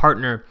involved, a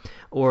partner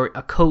or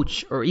a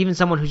coach, or even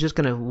someone who's just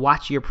going to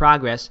watch your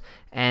progress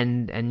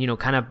and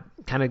kind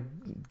of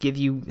give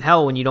you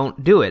hell when you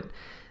don't do it,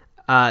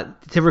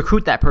 to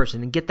recruit that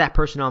person and get that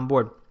person on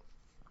board.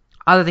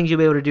 Other things you'll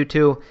be able to do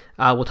too,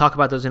 we'll talk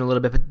about those in a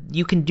little bit, but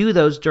you can do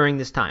those during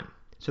this time.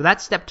 So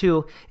that's step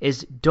 2,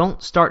 is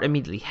don't start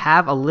immediately.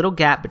 Have a little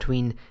gap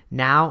between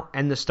now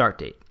and the start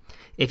date.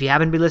 If you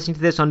happen to be listening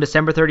to this on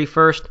December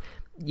 31st,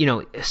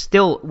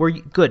 still we're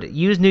good.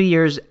 Use New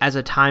Year's as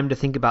a time to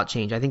think about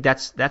change. I think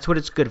that's what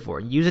it's good for.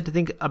 Use it to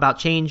think about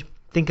change,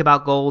 think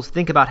about goals,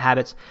 think about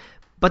habits.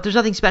 But there's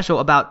nothing special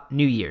about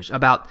New Year's,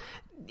 about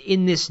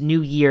in this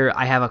new year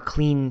I have a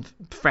clean,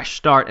 fresh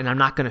start and I'm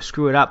not going to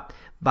screw it up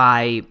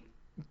by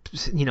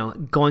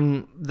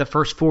going the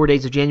first 4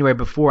 days of January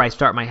before I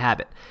start my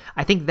habit.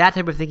 I think that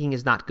type of thinking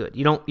is not good.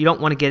 You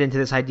don't want to get into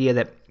this idea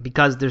that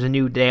because there's a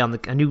new day on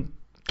a new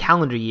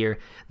calendar year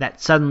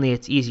that suddenly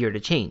it's easier to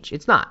change.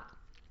 It's not.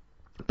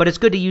 But it's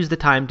good to use the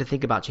time to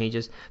think about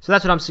changes. So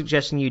that's what I'm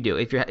suggesting you do.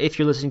 If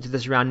you're listening to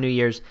this around New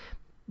Year's,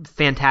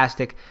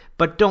 fantastic.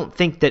 But don't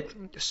think that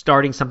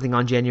starting something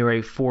on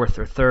January 4th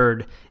or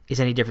 3rd is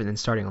any different than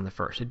starting on the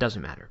 1st. It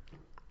doesn't matter.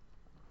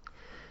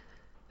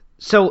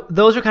 So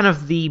those are kind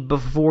of the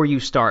before you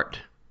start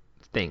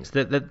things,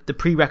 the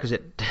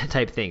prerequisite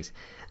type things.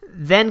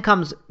 Then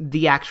comes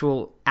the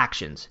actual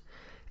actions.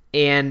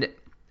 And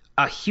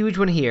a huge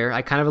one here,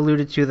 I kind of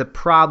alluded to the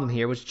problem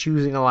here, was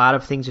choosing a lot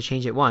of things to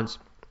change at once.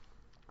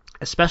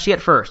 Especially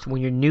at first,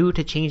 when you're new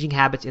to changing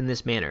habits in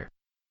this manner.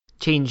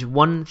 Change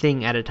one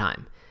thing at a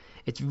time.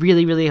 It's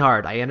really, really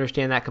hard. I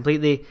understand that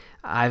completely.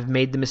 I've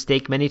made the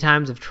mistake many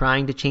times of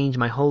trying to change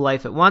my whole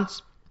life at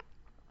once,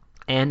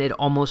 and it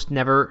almost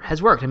never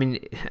has worked. I mean,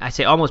 I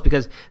say almost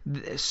because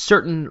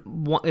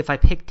if I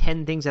pick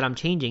 10 things that I'm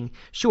changing,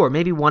 sure,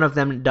 maybe one of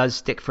them does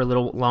stick for a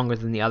little longer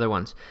than the other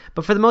ones.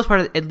 But for the most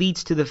part, it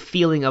leads to the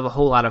feeling of a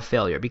whole lot of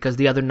failure because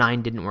the other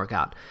 9 didn't work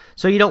out.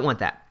 So you don't want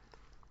that.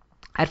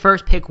 At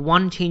first, pick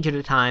one change at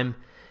a time.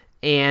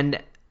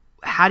 And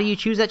how do you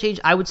choose that change?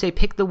 I would say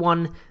pick the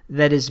one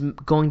that is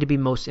going to be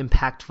most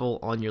impactful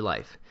on your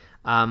life.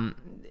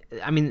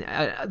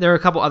 There are a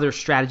couple other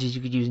strategies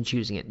you could use in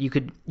choosing it. You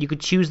could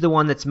choose the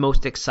one that's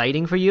most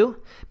exciting for you,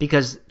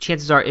 because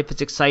chances are, if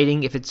it's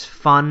exciting, if it's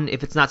fun,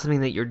 if it's not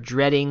something that you're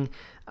dreading,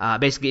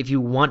 basically if you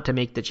want to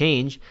make the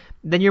change,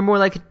 then you're more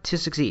likely to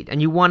succeed.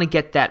 And you want to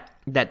get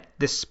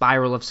this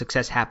spiral of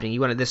success happening.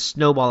 You want this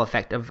snowball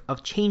effect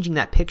of changing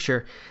that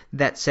picture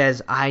that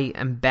says I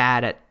am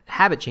bad at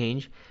habit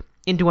change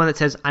into one that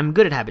says I'm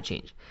good at habit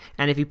change.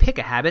 And if you pick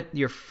a habit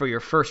for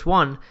your first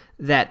one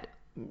that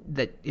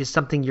is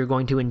something you're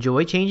going to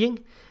enjoy changing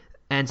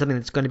and something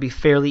that's going to be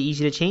fairly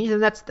easy to change, then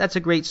that's a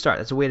great start.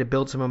 That's a way to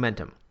build some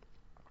momentum.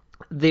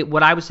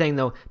 What I was saying,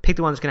 though, pick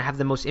the one that's going to have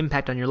the most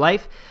impact on your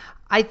life.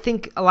 I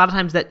think a lot of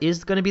times that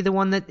is going to be the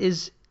one that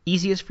is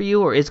easiest for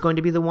you or is going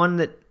to be the one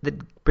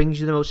that brings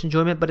you the most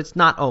enjoyment, but it's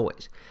not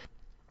always.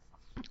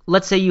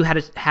 Let's say you had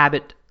a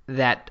habit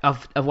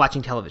of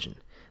watching television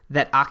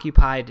that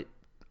occupied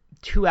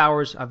 2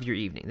 hours of your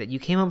evening, that you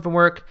came home from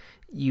work,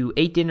 you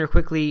ate dinner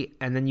quickly,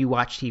 and then you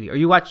watched TV, or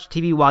you watched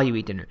TV while you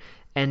eat dinner.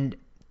 And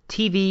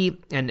TV,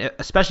 and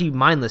especially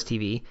mindless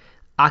TV,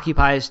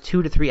 occupies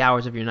 2 to 3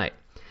 hours of your night.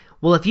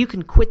 Well, if you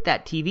can quit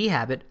that TV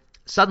habit,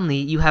 suddenly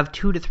you have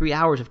 2 to 3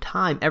 hours of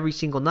time every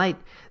single night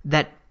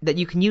that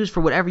you can use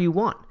for whatever you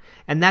want.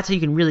 And that's how you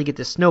can really get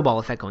this snowball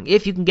effect going.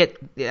 If you can get,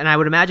 and I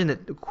would imagine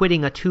that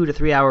quitting a 2 to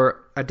 3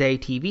 hour a day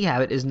TV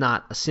habit is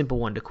not a simple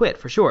one to quit,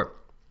 for sure.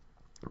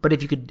 But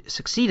if you could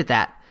succeed at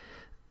that,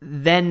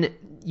 then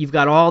you've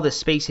got all this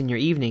space in your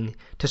evening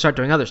to start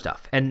doing other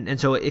stuff. And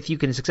so if you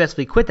can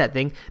successfully quit that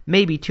thing,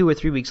 maybe 2 or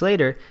 3 weeks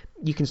later,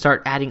 you can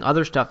start adding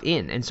other stuff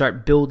in and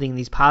start building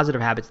these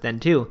positive habits then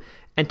too.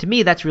 And to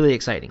me, that's really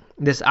exciting.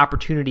 This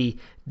opportunity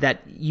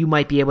that you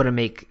might be able to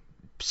make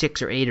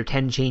 6 or 8 or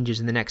 10 changes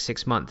in the next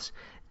 6 months.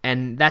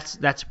 And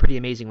that's pretty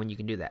amazing when you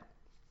can do that.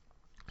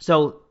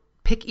 So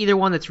pick either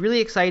one that's really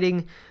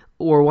exciting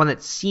or one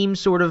that seems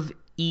sort of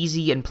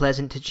easy and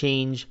pleasant to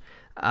change,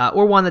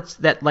 or one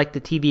that, like the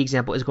TV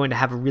example, is going to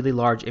have a really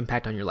large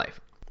impact on your life.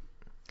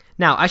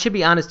 Now, I should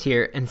be honest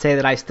here and say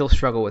that I still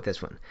struggle with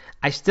this one.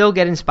 I still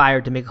get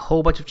inspired to make a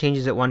whole bunch of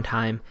changes at one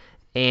time,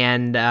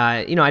 and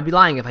I'd be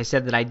lying if I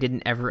said that I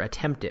didn't ever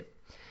attempt it.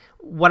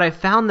 What I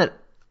found that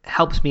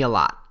helps me a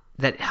lot,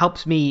 that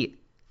helps me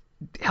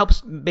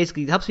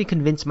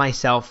convince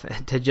myself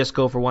to just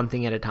go for one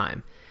thing at a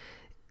time,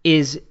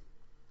 is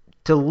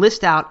to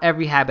list out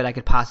every habit I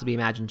could possibly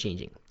imagine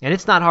changing. And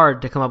it's not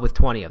hard to come up with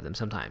 20 of them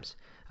sometimes.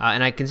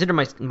 And I consider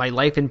my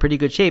life in pretty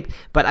good shape,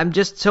 but I'm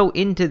just so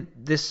into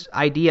this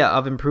idea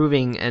of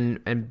improving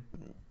and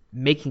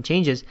making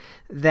changes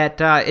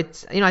that I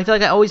feel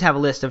like I always have a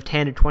list of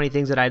 10 or 20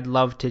 things that I'd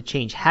love to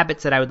change,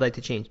 habits that I would like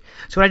to change.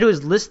 So what I do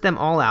is list them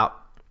all out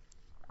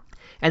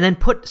and then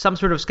put some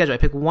sort of schedule. I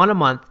pick one a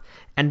month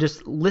and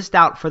just list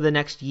out for the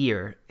next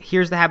year.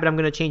 Here's the habit I'm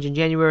going to change in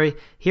January.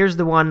 Here's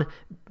the one,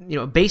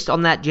 based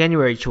on that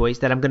January choice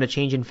that I'm going to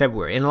change in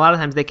February. And a lot of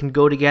times they can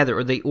go together,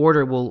 or the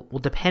order will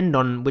depend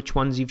on which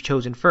ones you've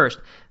chosen first.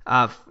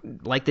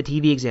 Like the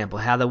TV example,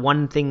 how the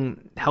one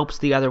thing helps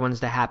the other ones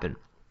to happen.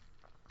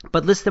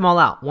 But list them all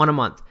out, one a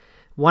month.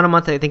 One a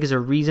month, I think, is a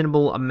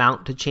reasonable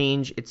amount to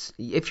change.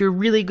 If you're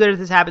really good at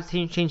this habit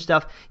to change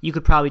stuff, you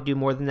could probably do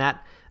more than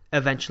that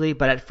eventually.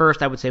 But at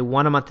first, I would say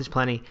one a month is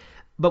plenty.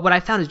 But what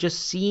I found is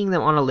just seeing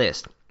them on a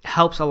list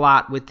helps a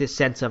lot with this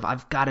sense of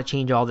I've got to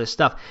change all this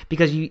stuff,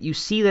 because you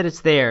see that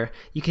it's there.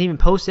 You can even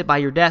post it by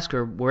your desk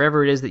or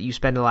wherever it is that you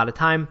spend a lot of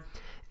time,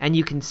 and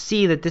you can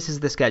see that this is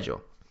the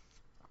schedule.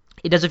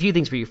 It does a few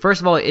things for you.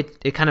 First of all,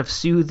 it kind of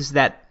soothes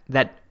that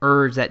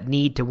urge, that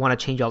need to want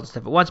to change all this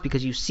stuff at once,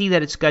 because you see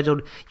that it's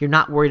scheduled. You're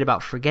not worried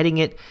about forgetting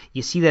it.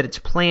 You see that it's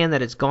planned,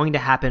 that it's going to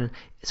happen,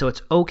 so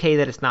it's okay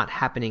that it's not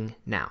happening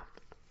now.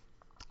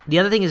 The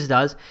other thing it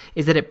does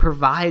is that it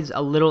provides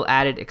a little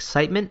added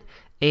excitement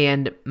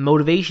and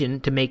motivation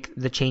to make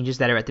the changes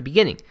that are at the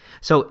beginning.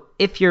 So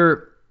if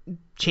you're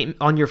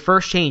on your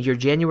first change, your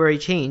January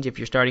change, if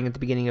you're starting at the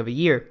beginning of a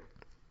year,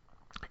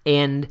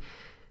 and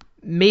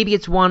maybe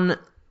it's one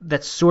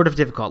that's sort of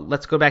difficult.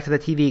 Let's go back to the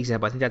TV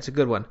example. I think that's a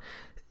good one.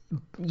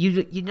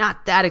 You're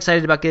not that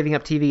excited about giving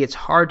up TV. It's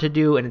hard to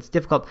do and it's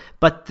difficult.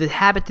 But the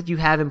habit that you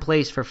have in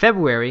place for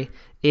February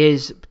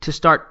is to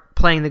start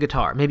playing the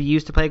guitar. Maybe you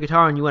used to play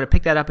guitar and you want to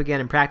pick that up again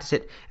and practice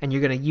it, and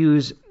you're going to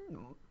use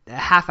a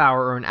half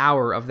hour or an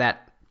hour of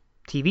that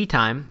TV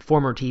time,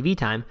 former TV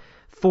time,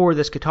 for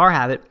this guitar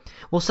habit.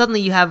 Well,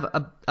 suddenly you have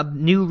a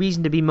new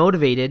reason to be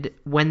motivated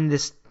when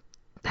this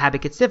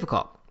habit gets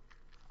difficult.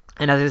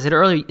 And as I said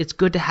earlier, it's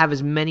good to have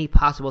as many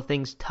possible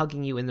things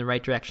tugging you in the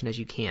right direction as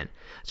you can.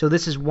 So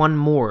this is one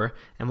more,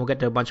 and we'll get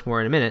to a bunch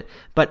more in a minute.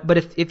 But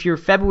if your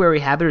February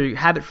habit or your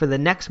habit for the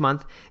next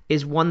month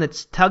is one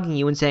that's tugging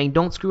you and saying,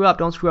 don't screw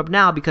up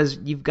now because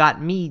you've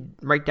got me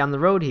right down the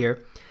road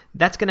here,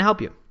 that's going to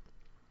help you.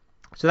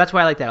 So that's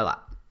why I like that a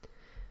lot.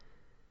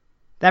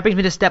 That brings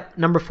me to step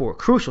number 4,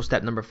 crucial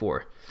step number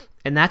 4,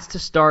 and that's to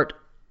start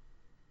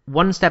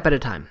one step at a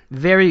time.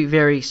 Very,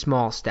 very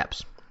small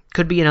steps.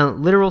 Could be in a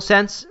literal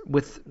sense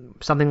with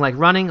something like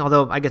running,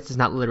 although I guess it's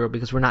not literal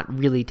because we're not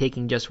really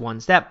taking just one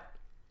step.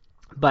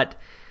 But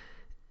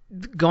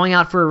going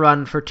out for a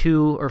run for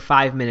 2 or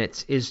 5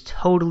 minutes is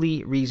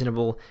totally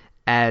reasonable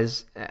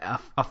as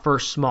a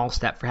first small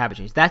step for habit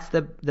change. That's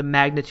the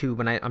magnitude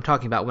I'm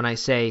talking about when I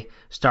say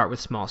start with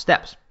small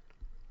steps.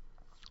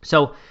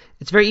 So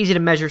it's very easy to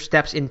measure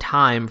steps in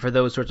time for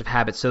those sorts of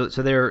habits. So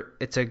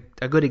it's a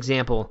good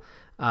example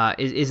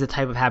is the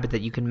type of habit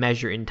that you can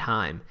measure in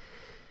time.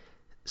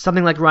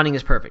 Something like running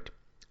is perfect.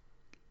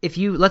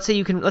 Let's say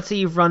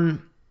you've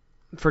run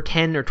for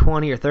 10 or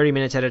 20 or 30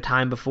 minutes at a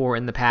time before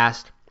in the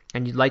past,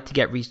 and you'd like to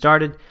get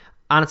restarted.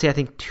 Honestly, I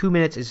think 2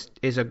 minutes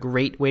is a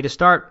great way to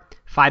start.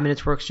 5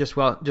 minutes works just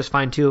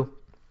fine too.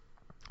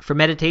 For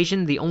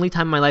meditation, the only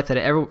time in my life that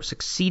I ever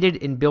succeeded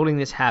in building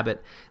this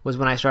habit was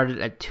when I started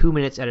at 2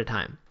 minutes at a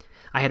time.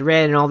 I had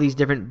read in all these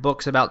different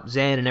books about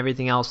Zen and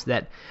everything else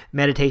that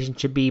meditation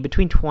should be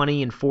between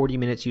 20 and 40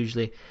 minutes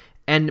usually.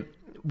 And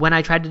when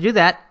I tried to do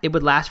that, it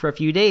would last for a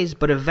few days,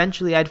 but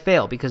eventually I'd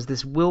fail because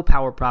this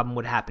willpower problem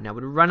would happen. I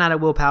would run out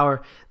of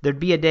willpower. There'd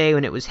be a day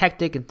when it was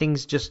hectic and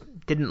things just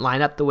didn't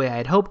line up the way I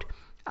had hoped.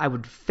 I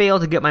would fail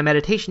to get my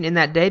meditation in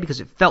that day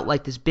because it felt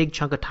like this big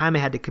chunk of time I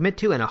had to commit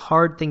to and a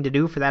hard thing to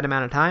do for that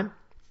amount of time.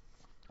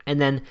 And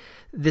then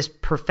this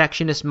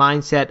perfectionist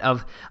mindset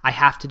of I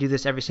have to do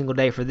this every single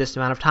day for this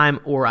amount of time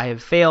or I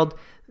have failed,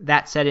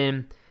 that set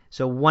in.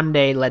 So one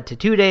day led to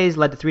 2 days,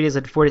 led to 3 days,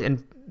 led to 4 days,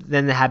 and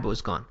then the habit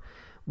was gone.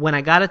 When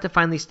I got it to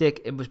finally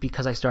stick, it was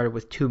because I started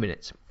with 2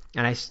 minutes.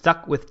 And I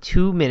stuck with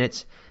 2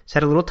 minutes,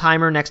 set a little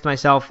timer next to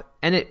myself,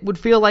 and it would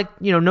feel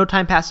like, no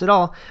time passed at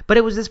all, but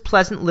it was this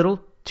pleasant little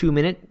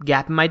 2-minute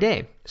gap in my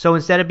day. So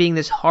instead of being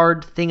this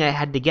hard thing I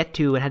had to get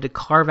to and had to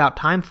carve out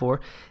time for,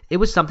 it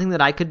was something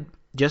that I could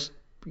just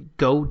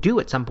go do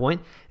at some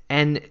point,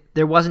 and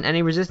there wasn't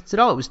any resistance at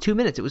all. It was 2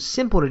 minutes. It was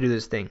simple to do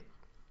this thing.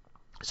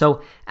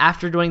 So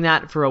after doing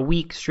that for a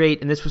week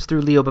straight, and this was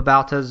through Leo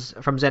Babauta's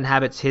from Zen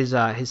Habits, his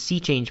Sea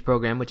Change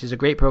program, which is a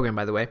great program,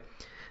 by the way.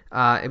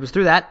 It was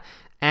through that.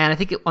 And I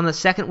think on the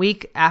second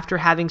week, after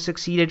having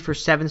succeeded for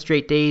 7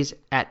 straight days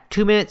at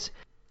 2 minutes,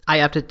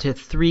 I upped it to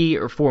 3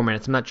 or 4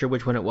 minutes. I'm not sure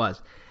which one it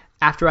was.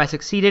 After I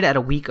succeeded at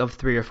a week of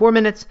 3 or 4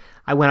 minutes,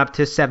 I went up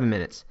to 7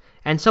 minutes,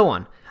 and so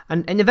on.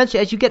 And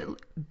eventually, as you get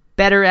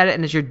better at it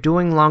and as you're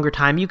doing longer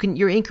time,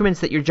 your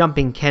increments that you're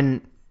jumping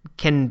can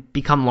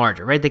become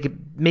larger, right? They could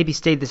maybe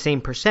stay the same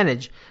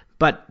percentage,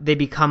 but they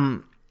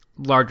become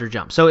larger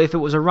jumps. So if it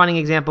was a running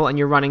example and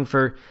you're running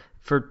for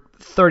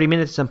 30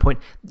 minutes at some point,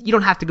 you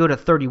don't have to go to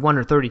 31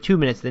 or 32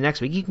 minutes the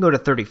next week. You can go to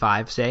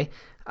 35, say.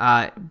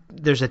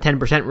 There's a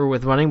 10% rule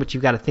with running, but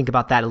you've got to think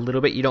about that a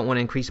little bit. You don't want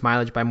to increase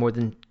mileage by more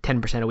than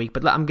 10% a week,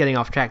 but I'm getting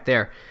off track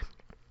there.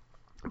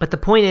 But the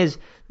point is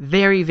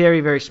very,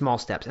 very, very small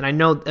steps. And I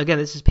know, again,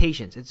 this is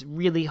patience. It's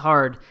really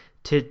hard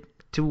to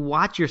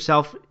watch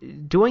yourself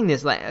doing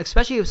this,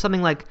 especially with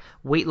something like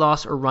weight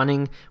loss or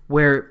running,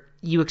 where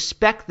you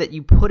expect that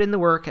you put in the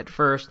work at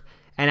first,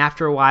 and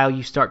after a while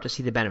you start to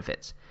see the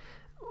benefits.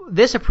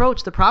 This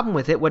approach, the problem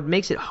with it, what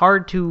makes it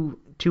hard to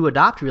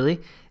adopt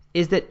really,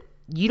 is that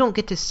you don't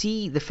get to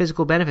see the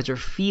physical benefits or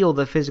feel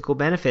the physical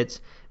benefits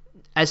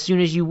as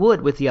soon as you would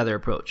with the other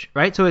approach,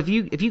 right? So if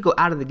you go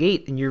out of the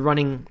gate and you're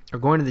running or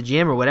going to the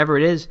gym or whatever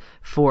it is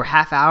for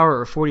half hour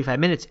or 45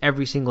 minutes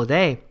every single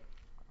day,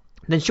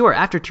 then sure,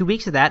 after 2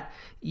 weeks of that,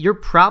 you're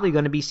probably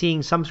going to be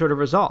seeing some sort of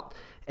result.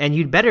 And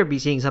you'd better be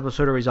seeing some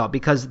sort of result,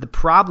 because the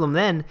problem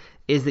then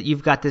is that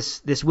you've got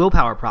this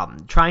willpower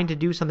problem. Trying to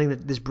do something,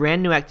 this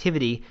brand new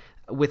activity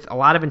with a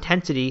lot of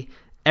intensity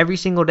every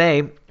single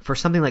day for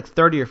something like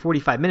 30 or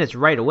 45 minutes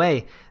right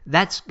away,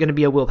 that's going to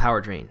be a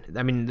willpower drain.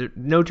 I mean,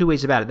 no two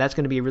ways about it. That's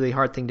going to be a really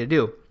hard thing to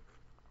do.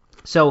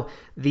 So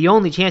the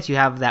only chance you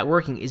have of that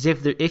working is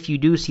if you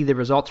do see the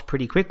results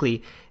pretty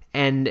quickly,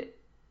 and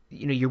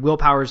your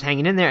willpower is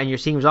hanging in there and you're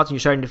seeing results and you're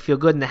starting to feel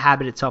good and the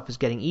habit itself is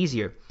getting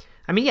easier.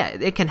 I mean, yeah,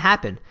 it can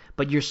happen,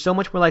 but you're so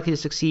much more likely to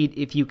succeed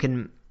if you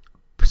can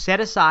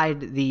set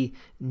aside the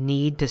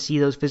need to see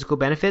those physical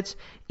benefits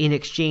in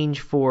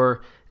exchange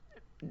for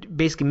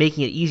basically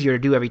making it easier to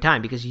do every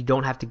time, because you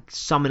don't have to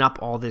summon up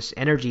all this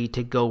energy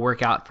to go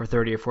work out for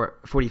 30 or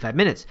 45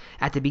 minutes.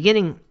 At the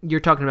beginning, you're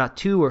talking about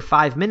 2 or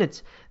 5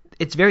 minutes.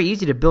 It's very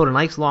easy to build a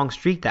nice long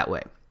streak that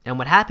way. And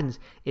what happens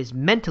is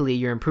mentally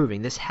you're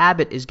improving. This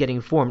habit is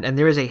getting formed, and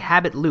there is a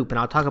habit loop, and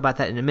I'll talk about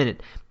that in a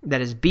minute,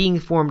 that is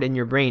being formed in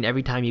your brain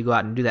every time you go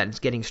out and do that. It's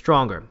getting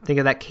stronger. Think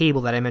of that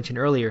cable that I mentioned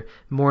earlier,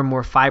 more and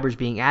more fibers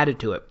being added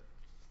to it.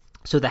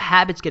 So the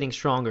habit's getting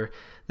stronger.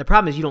 The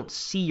problem is you don't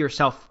see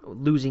yourself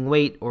losing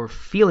weight or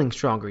feeling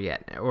stronger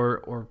yet,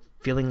 or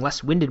feeling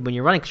less winded when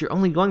you're running, because you're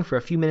only going for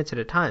a few minutes at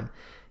a time.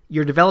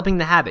 You're developing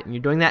the habit, and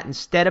you're doing that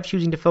instead of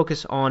choosing to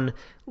focus on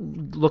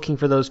looking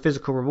for those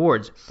physical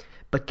rewards.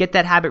 But get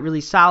that habit really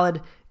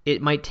solid.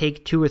 It might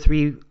take 2 or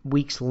 3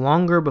 weeks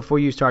longer before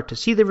you start to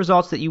see the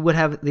results that you would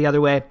have the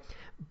other way,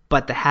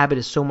 but the habit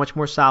is so much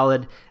more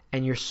solid,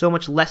 and you're so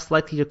much less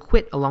likely to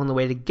quit along the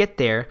way to get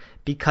there,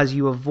 because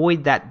you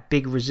avoid that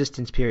big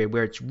resistance period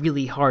where it's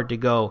really hard to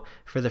go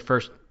for the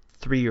first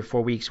 3 or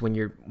 4 weeks when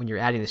you're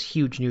adding this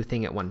huge new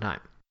thing at one time.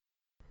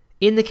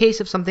 In the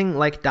case of something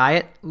like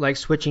diet, like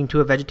switching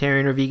to a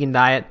vegetarian or vegan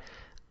diet,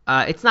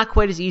 it's not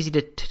quite as easy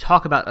to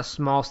talk about a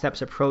small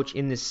steps approach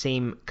in this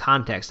same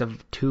context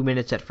of 2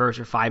 minutes at first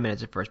or 5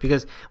 minutes at first,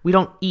 because we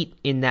don't eat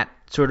in that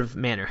sort of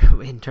manner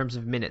in terms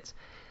of minutes.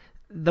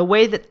 The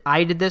way that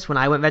I did this when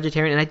I went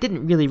vegetarian, and I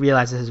didn't really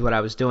realize this is what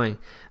I was doing,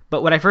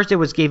 but what I first did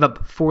was gave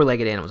up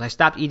 4-legged animals. I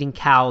stopped eating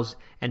cows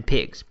and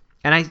pigs,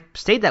 and I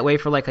stayed that way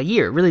for like a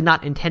year, really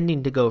not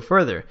intending to go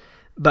further,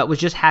 but was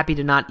just happy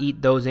to not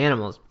eat those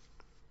animals.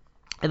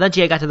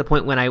 Eventually I got to the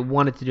point when I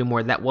wanted to do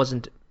more. That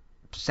wasn't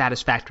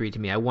satisfactory to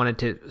me. I wanted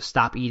to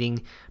stop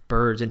eating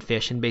birds and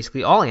fish and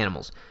basically all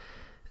animals.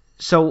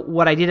 So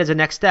what I did as a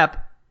next step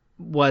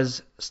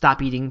was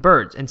stop eating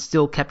birds and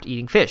still kept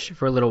eating fish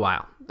for a little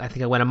while. I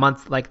think I went a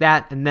month like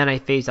that, and then I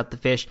phased out the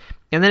fish.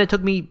 And then it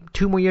took me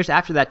 2 more years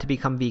after that to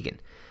become vegan.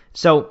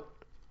 So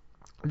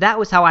that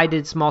was how I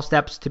did small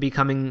steps to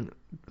becoming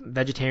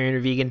vegetarian or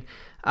vegan.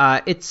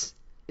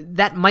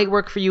 That might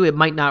work for you. It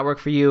might not work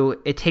for you.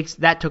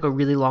 That took a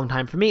really long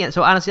time for me. And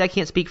so honestly, I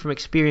can't speak from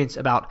experience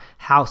about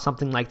how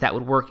something like that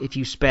would work if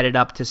you sped it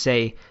up to,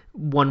 say,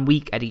 1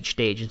 week at each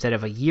stage instead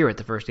of a year at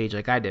the first stage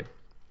like I did.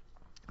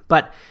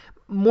 But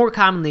more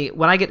commonly,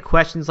 when I get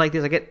questions like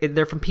this,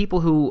 they're from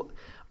people who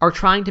are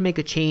trying to make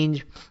a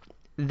change.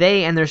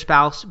 They and their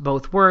spouse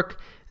both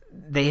work.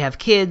 They have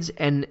kids,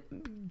 and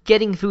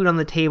getting food on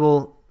the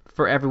table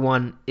for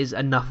everyone is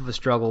enough of a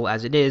struggle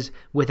as it is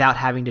without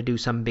having to do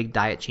some big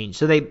diet change.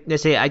 So they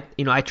say,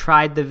 I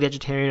tried the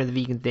vegetarian or the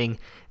vegan thing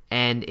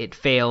and it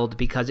failed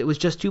because it was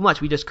just too much.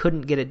 We just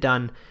couldn't get it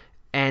done.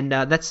 And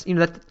that's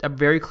a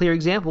very clear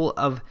example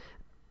of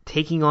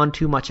taking on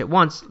too much at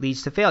once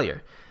leads to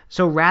failure.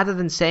 So rather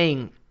than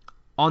saying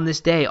on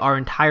this day our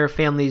entire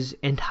family's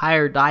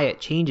entire diet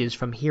changes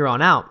from here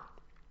on out,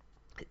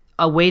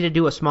 a way to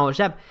do a smaller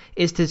step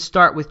is to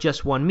start with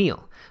just one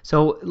meal.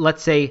 So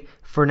let's say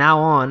for now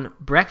on,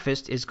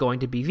 breakfast is going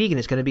to be vegan.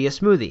 It's going to be a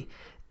smoothie.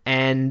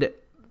 And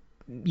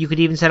you could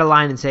even set a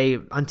line and say,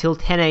 until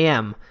 10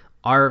 a.m.,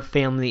 our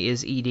family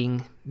is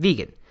eating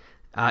vegan,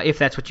 if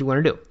that's what you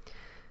want to do.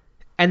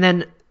 And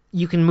then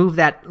you can move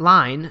that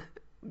line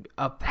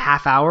a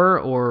half hour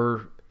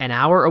or an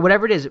hour or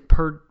whatever it is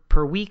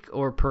per week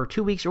or per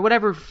 2 weeks or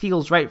whatever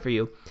feels right for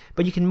you.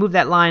 But you can move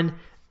that line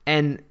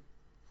and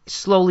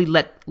slowly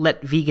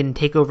let vegan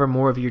take over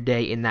more of your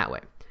day in that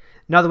way.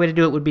 Another way to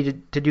do it would be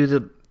to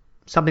do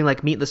something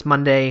like Meatless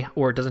Monday,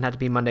 or it doesn't have to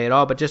be Monday at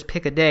all, but just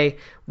pick a day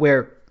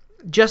where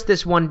just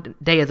this one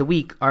day of the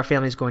week our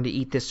family is going to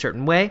eat this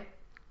certain way.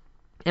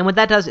 And what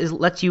that does is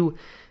lets you,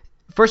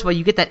 first of all,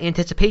 you get that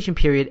anticipation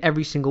period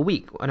every single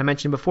week. And I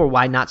mentioned before,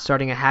 why not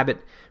starting a habit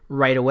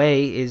right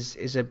away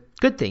is a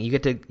good thing. You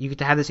get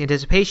to have this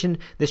anticipation,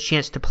 this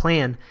chance to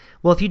plan.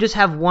 Well, if you just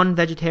have one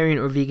vegetarian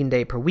or vegan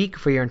day per week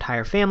for your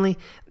entire family,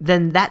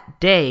 then that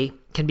day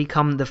can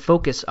become the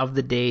focus of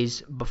the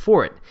days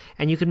before it.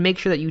 And you can make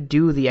sure that you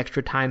do the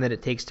extra time that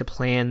it takes to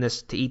plan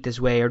this, to eat this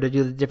way, or to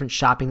do the different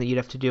shopping that you'd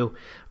have to do,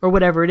 or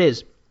whatever it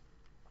is.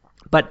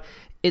 But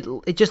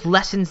it just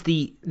lessens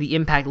the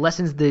impact,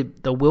 lessens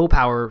the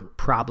willpower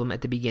problem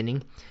at the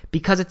beginning,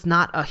 because it's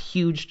not a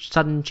huge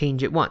sudden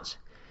change at once.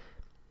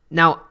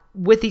 Now,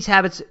 with these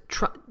habits,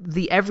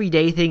 the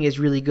everyday thing is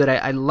really good.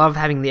 I love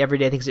having the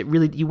everyday things.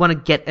 You want to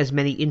get as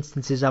many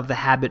instances of the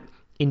habit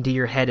into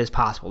your head as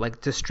possible, like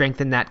to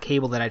strengthen that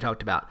cable that I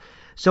talked about.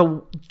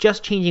 So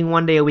just changing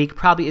one day a week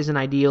probably isn't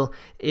ideal.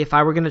 If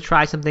I were going to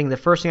try something, the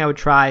first thing I would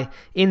try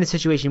in the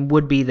situation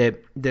would be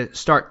the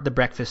start the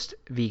breakfast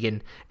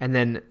vegan, and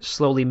then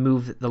slowly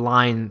move the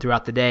line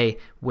throughout the day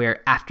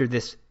where after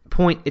this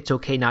point it's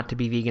okay not to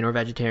be vegan or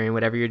vegetarian,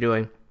 whatever you're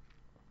doing.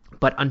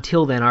 But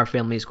until then, our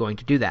family is going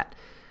to do that.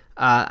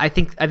 I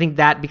think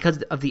that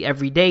because of the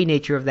everyday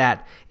nature of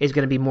that is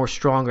going to be more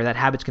stronger. That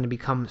habit's going to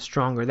become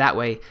stronger that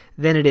way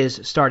than it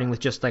is starting with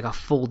just like a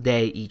full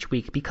day each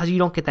week, because you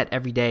don't get that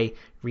everyday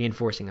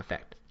reinforcing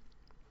effect.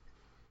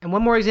 And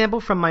one more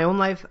example from my own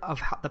life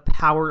of the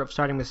power of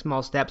starting with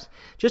small steps,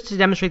 just to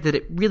demonstrate that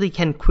it really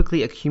can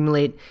quickly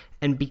accumulate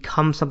and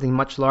become something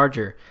much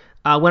larger.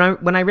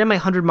 When I ran my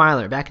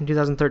 100-miler back in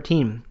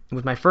 2013, it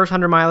was my first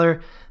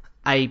 100-miler.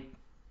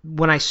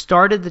 When I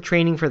started the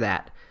training for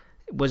that,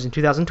 was in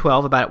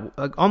 2012, about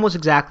almost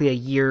exactly a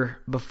year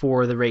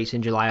before the race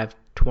in July of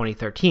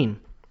 2013.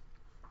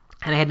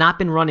 And I had not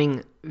been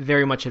running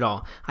very much at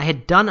all. I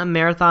had done a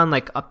marathon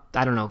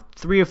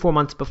 3 or 4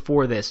 months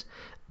before this,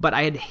 but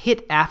I had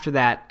hit after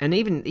that, and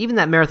even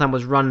that marathon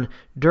was run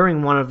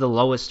during one of the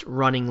lowest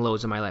running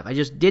lows of my life. I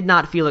just did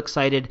not feel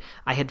excited.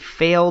 I had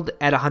failed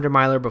at a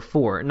 100-miler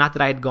before. Not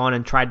that I had gone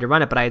and tried to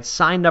run it, but I had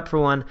signed up for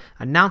one,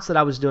 announced that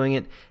I was doing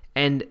it,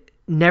 and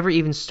never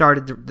even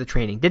started the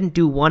training. Didn't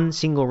do one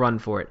single run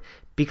for it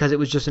because it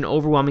was just an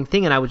overwhelming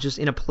thing, and I was just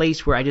in a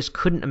place where I just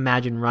couldn't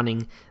imagine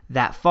running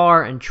that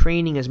far and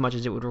training as much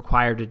as it would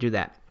require to do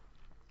that.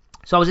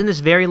 So I was in this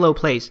very low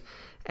place,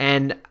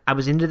 and I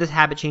was into this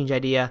habit change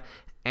idea,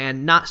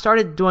 and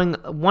started doing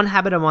one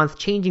habit a month,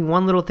 changing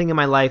one little thing in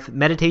my life.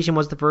 Meditation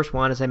was the first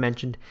one, as I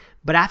mentioned.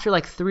 But after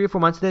like 3 or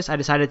 4 months of this, I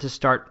decided to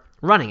start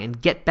running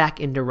and get back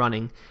into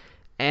running.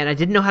 And I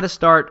didn't know how to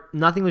start.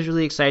 Nothing was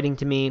really exciting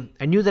to me.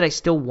 I knew that I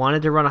still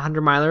wanted to run a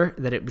 100-miler,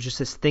 that it was just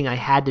this thing I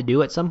had to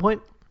do at some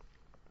point.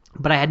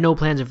 But I had no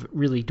plans of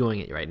really doing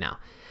it right now.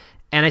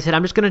 And I said,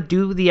 I'm just going to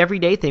do the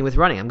everyday thing with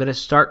running. I'm going to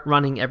start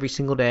running every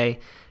single day.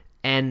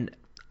 And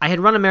I had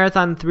run a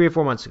marathon 3 or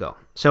 4 months ago.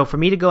 So for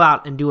me to go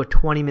out and do a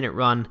 20-minute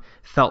run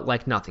felt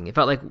like nothing. It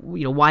felt like,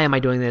 why am I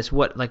doing this?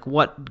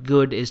 What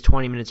good is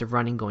 20 minutes of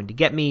running going to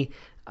get me?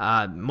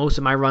 Most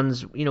of my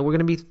runs, were going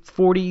to be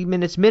 40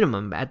 minutes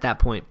minimum at that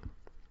point.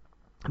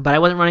 But I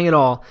wasn't running at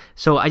all,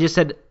 so I just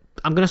said,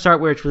 I'm going to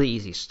start where it's really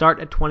easy. Start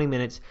at 20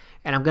 minutes,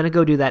 and I'm going to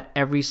go do that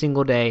every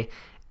single day.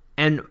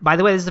 And by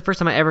the way, this is the first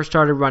time I ever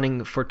started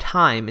running for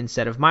time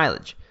instead of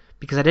mileage.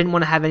 because I didn't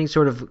want to have any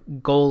sort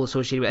of goal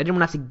associated with it. I didn't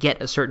want to have to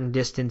get a certain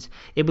distance.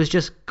 It was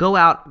just go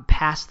out,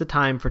 pass the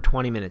time for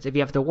 20 minutes. If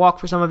you have to walk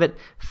for some of it,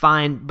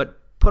 fine, but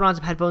put on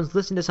some headphones,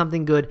 listen to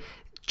something good,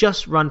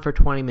 just run for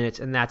 20 minutes,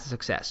 and that's a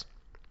success.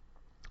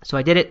 So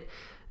I did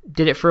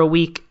it for a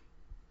week.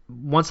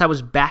 Once I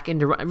was back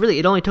into running, really,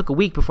 it only took a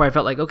week before I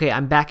felt like, okay,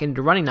 I'm back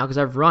into running now because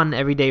I've run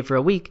every day for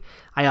a week.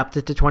 I upped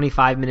it to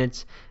 25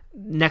 minutes.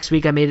 Next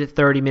week I made it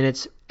 30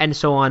 minutes, and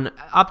so on.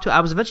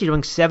 I was eventually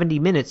doing 70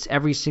 minutes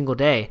every single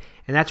day,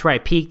 and that's where I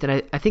peaked,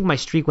 and I think my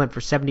streak went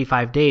for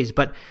 75 days.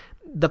 But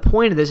the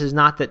point of this is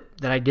not that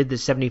I did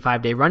this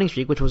 75-day running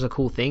streak, which was a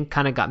cool thing,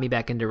 kind of got me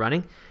back into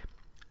running.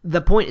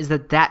 The point is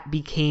that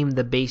became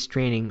the base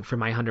training for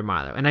my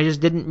 100-miler, and I just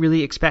didn't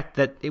really expect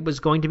that it was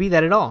going to be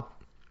that at all.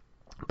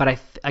 But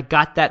I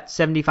got that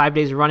 75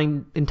 days of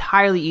running,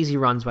 entirely easy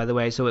runs, by the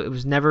way, so it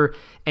was never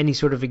any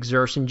sort of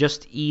exertion,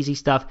 just easy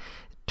stuff.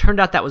 Turned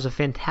out that was a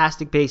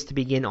fantastic base to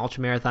begin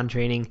ultramarathon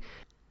training.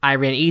 I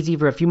ran easy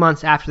for a few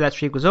months after that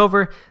streak was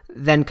over,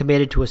 then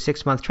committed to a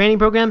 6-month training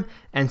program,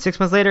 and 6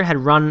 months later had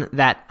run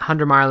that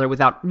 100-miler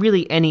without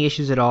really any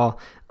issues at all.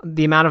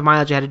 The amount of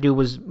mileage I had to do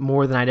was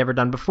more than I'd ever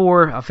done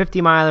before, a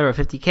 50-miler, a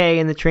 50K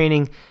in the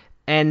training,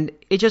 and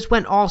it just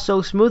went all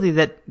so smoothly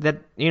that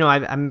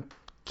I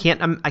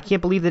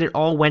can't believe that it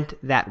all went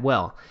that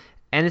well.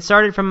 And it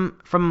started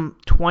from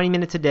 20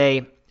 minutes a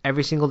day,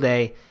 every single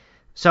day.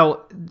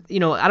 So, I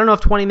don't know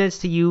if 20 minutes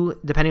to you,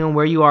 depending on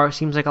where you are,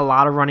 seems like a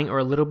lot of running or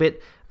a little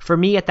bit. For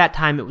me at that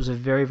time, it was a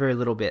very, very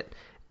little bit.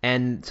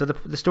 And so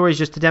the story is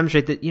just to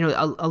demonstrate that,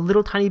 a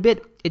little tiny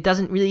bit, it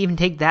doesn't really even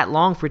take that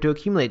long for it to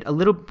accumulate. A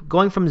little,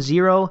 going from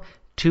 0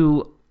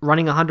 to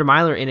running a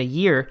 100-miler in a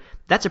year,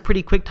 that's a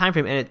pretty quick time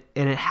frame, and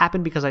it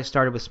happened because I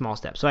started with small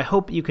steps. So I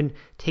hope you can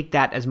take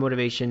that as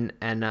motivation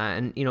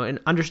and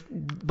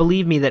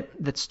believe me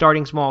that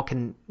starting small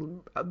can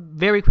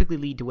very quickly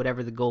lead to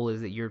whatever the goal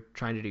is that you're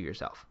trying to do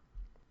yourself.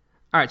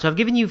 All right, so I've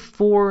given you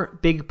 4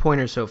 big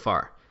pointers so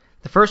far.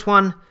 The first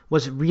one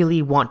was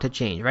really want to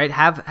change, right?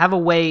 Have a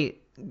way.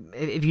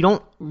 If you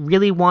don't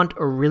really want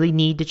or really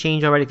need to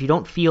change already, if you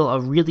don't feel a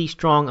really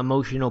strong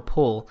emotional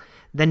pull,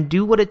 then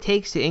do what it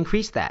takes to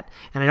increase that.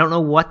 And I don't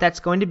know what that's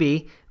going to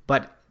be,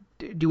 but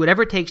do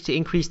whatever it takes to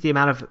increase the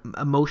amount of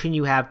emotion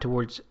you have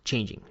towards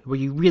changing, where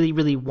you really,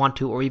 really want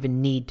to or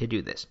even need to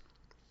do this.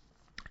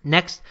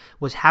 Next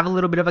was have a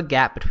little bit of a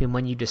gap between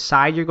when you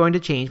decide you're going to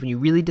change, when you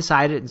really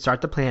decide it and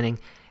start the planning,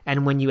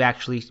 and when you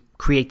actually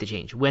create the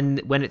change, when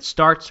it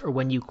starts or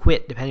when you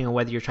quit, depending on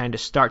whether you're trying to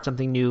start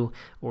something new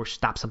or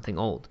stop something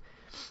old.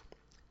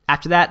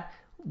 After that,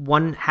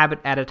 one habit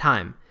at a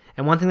time.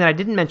 And one thing that I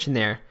didn't mention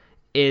there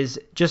is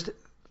just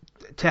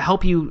to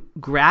help you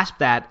grasp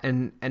that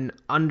and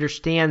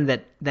understand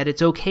that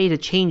it's okay to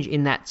change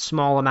in that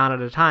small amount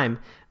at a time,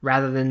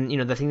 rather than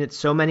the thing that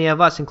so many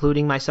of us,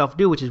 including myself,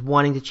 do, which is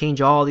wanting to change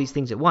all these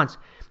things at once.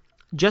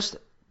 Just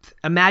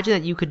imagine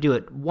that you could do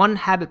it 1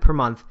 habit per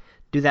month.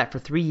 Do that for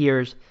 3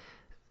 years.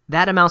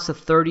 That amounts to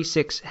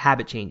 36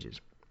 habit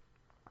changes.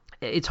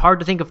 It's hard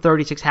to think of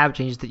 36 habit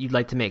changes that you'd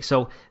like to make.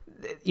 So,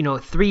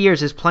 3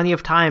 years is plenty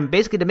of time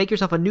basically to make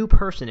yourself a new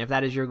person if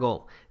that is your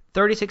goal.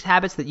 36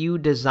 habits that you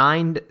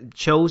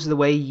chose the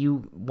way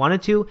you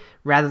wanted to,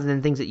 rather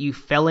than things that you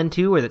fell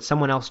into or that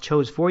someone else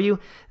chose for you.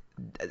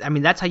 I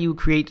mean, that's how you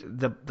create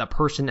the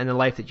person and the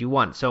life that you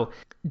want. So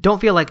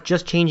don't feel like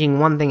just changing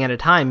one thing at a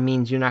time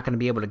means you're not going to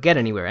be able to get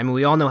anywhere. I mean,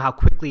 we all know how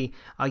quickly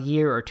a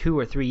year or 2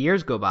 or 3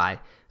 years go by.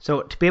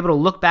 So to be able to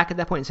look back at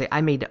that point and say, I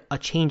made a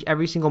change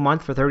every single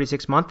month for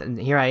 36 months, and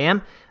here I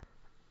am,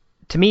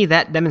 to me,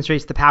 that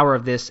demonstrates the power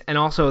of this, and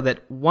also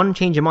that 1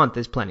 change a month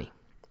is plenty.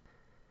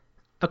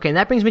 Okay, and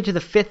that brings me to the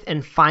 5th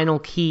and final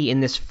key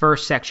in this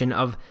first section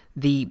of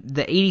the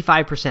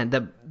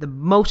 85%, the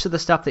most of the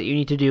stuff that you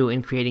need to do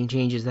in creating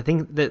changes,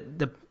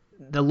 the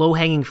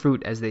low-hanging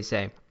fruit, as they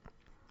say.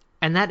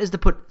 And that is to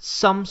put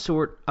some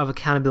sort of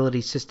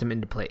accountability system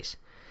into place.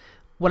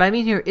 What I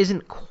mean here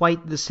isn't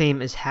quite the same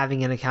as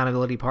having an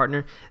accountability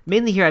partner.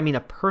 Mainly here I mean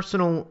a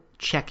personal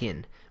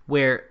check-in,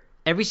 where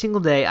every single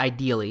day,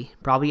 ideally,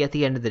 probably at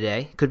the end of the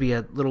day, could be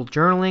a little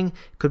journaling,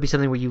 could be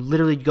something where you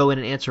literally go in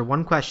and answer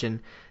one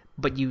question,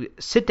 but you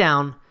sit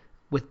down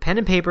with pen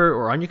and paper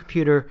or on your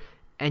computer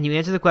and you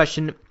answer the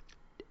question,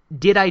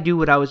 did I do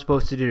what I was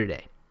supposed to do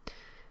today?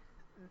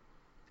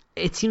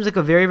 It seems like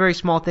a very, very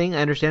small thing.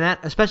 I understand that,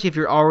 especially if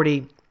you're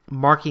already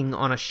marking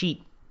on a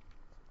sheet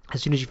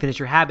as soon as you finish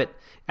your habit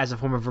as a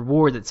form of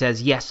reward that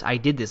says, yes, I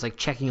did this, like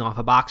checking off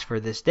a box for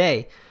this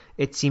day.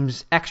 It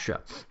seems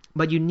extra.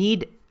 But you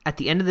need, at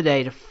the end of the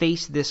day, to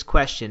face this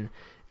question,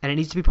 and it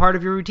needs to be part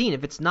of your routine.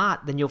 If it's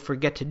not, then you'll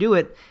forget to do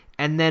it,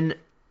 and then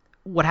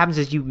what happens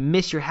is you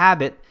miss your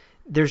habit.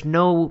 There's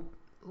no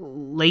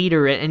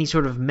later any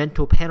sort of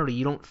mental penalty.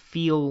 You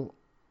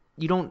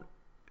don't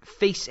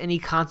face any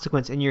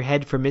consequence in your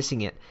head for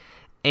missing it.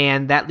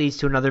 And that leads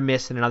to another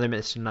miss and another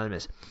miss and another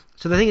miss.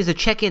 So the thing is to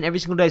check in every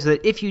single day so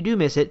that if you do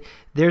miss it,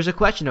 there's a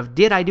question of,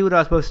 did I do what I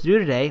was supposed to do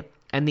today?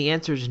 And the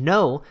answer is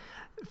no.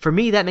 For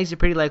me, that makes it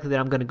pretty likely that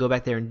I'm going to go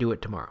back there and do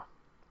it tomorrow.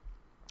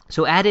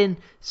 So add in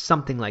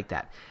something like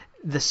that.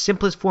 the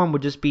simplest form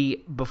would just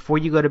be before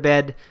you go to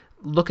bed,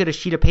 look at a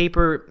sheet of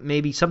paper,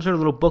 maybe some sort of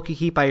little book you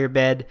keep by your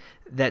bed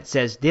that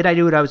says, did I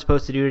do what I was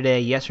supposed to do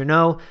today, yes or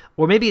no?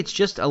 Or maybe it's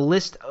just a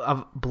list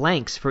of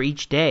blanks for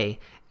each day,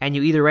 and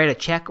you either write a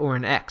check or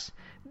an X.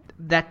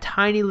 That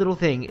tiny little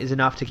thing is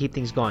enough to keep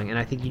things going, and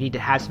I think you need to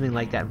have something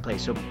like that in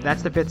place. So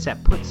that's the fifth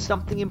step. Put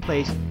something in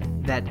place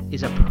that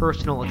is a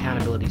personal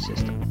accountability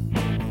system.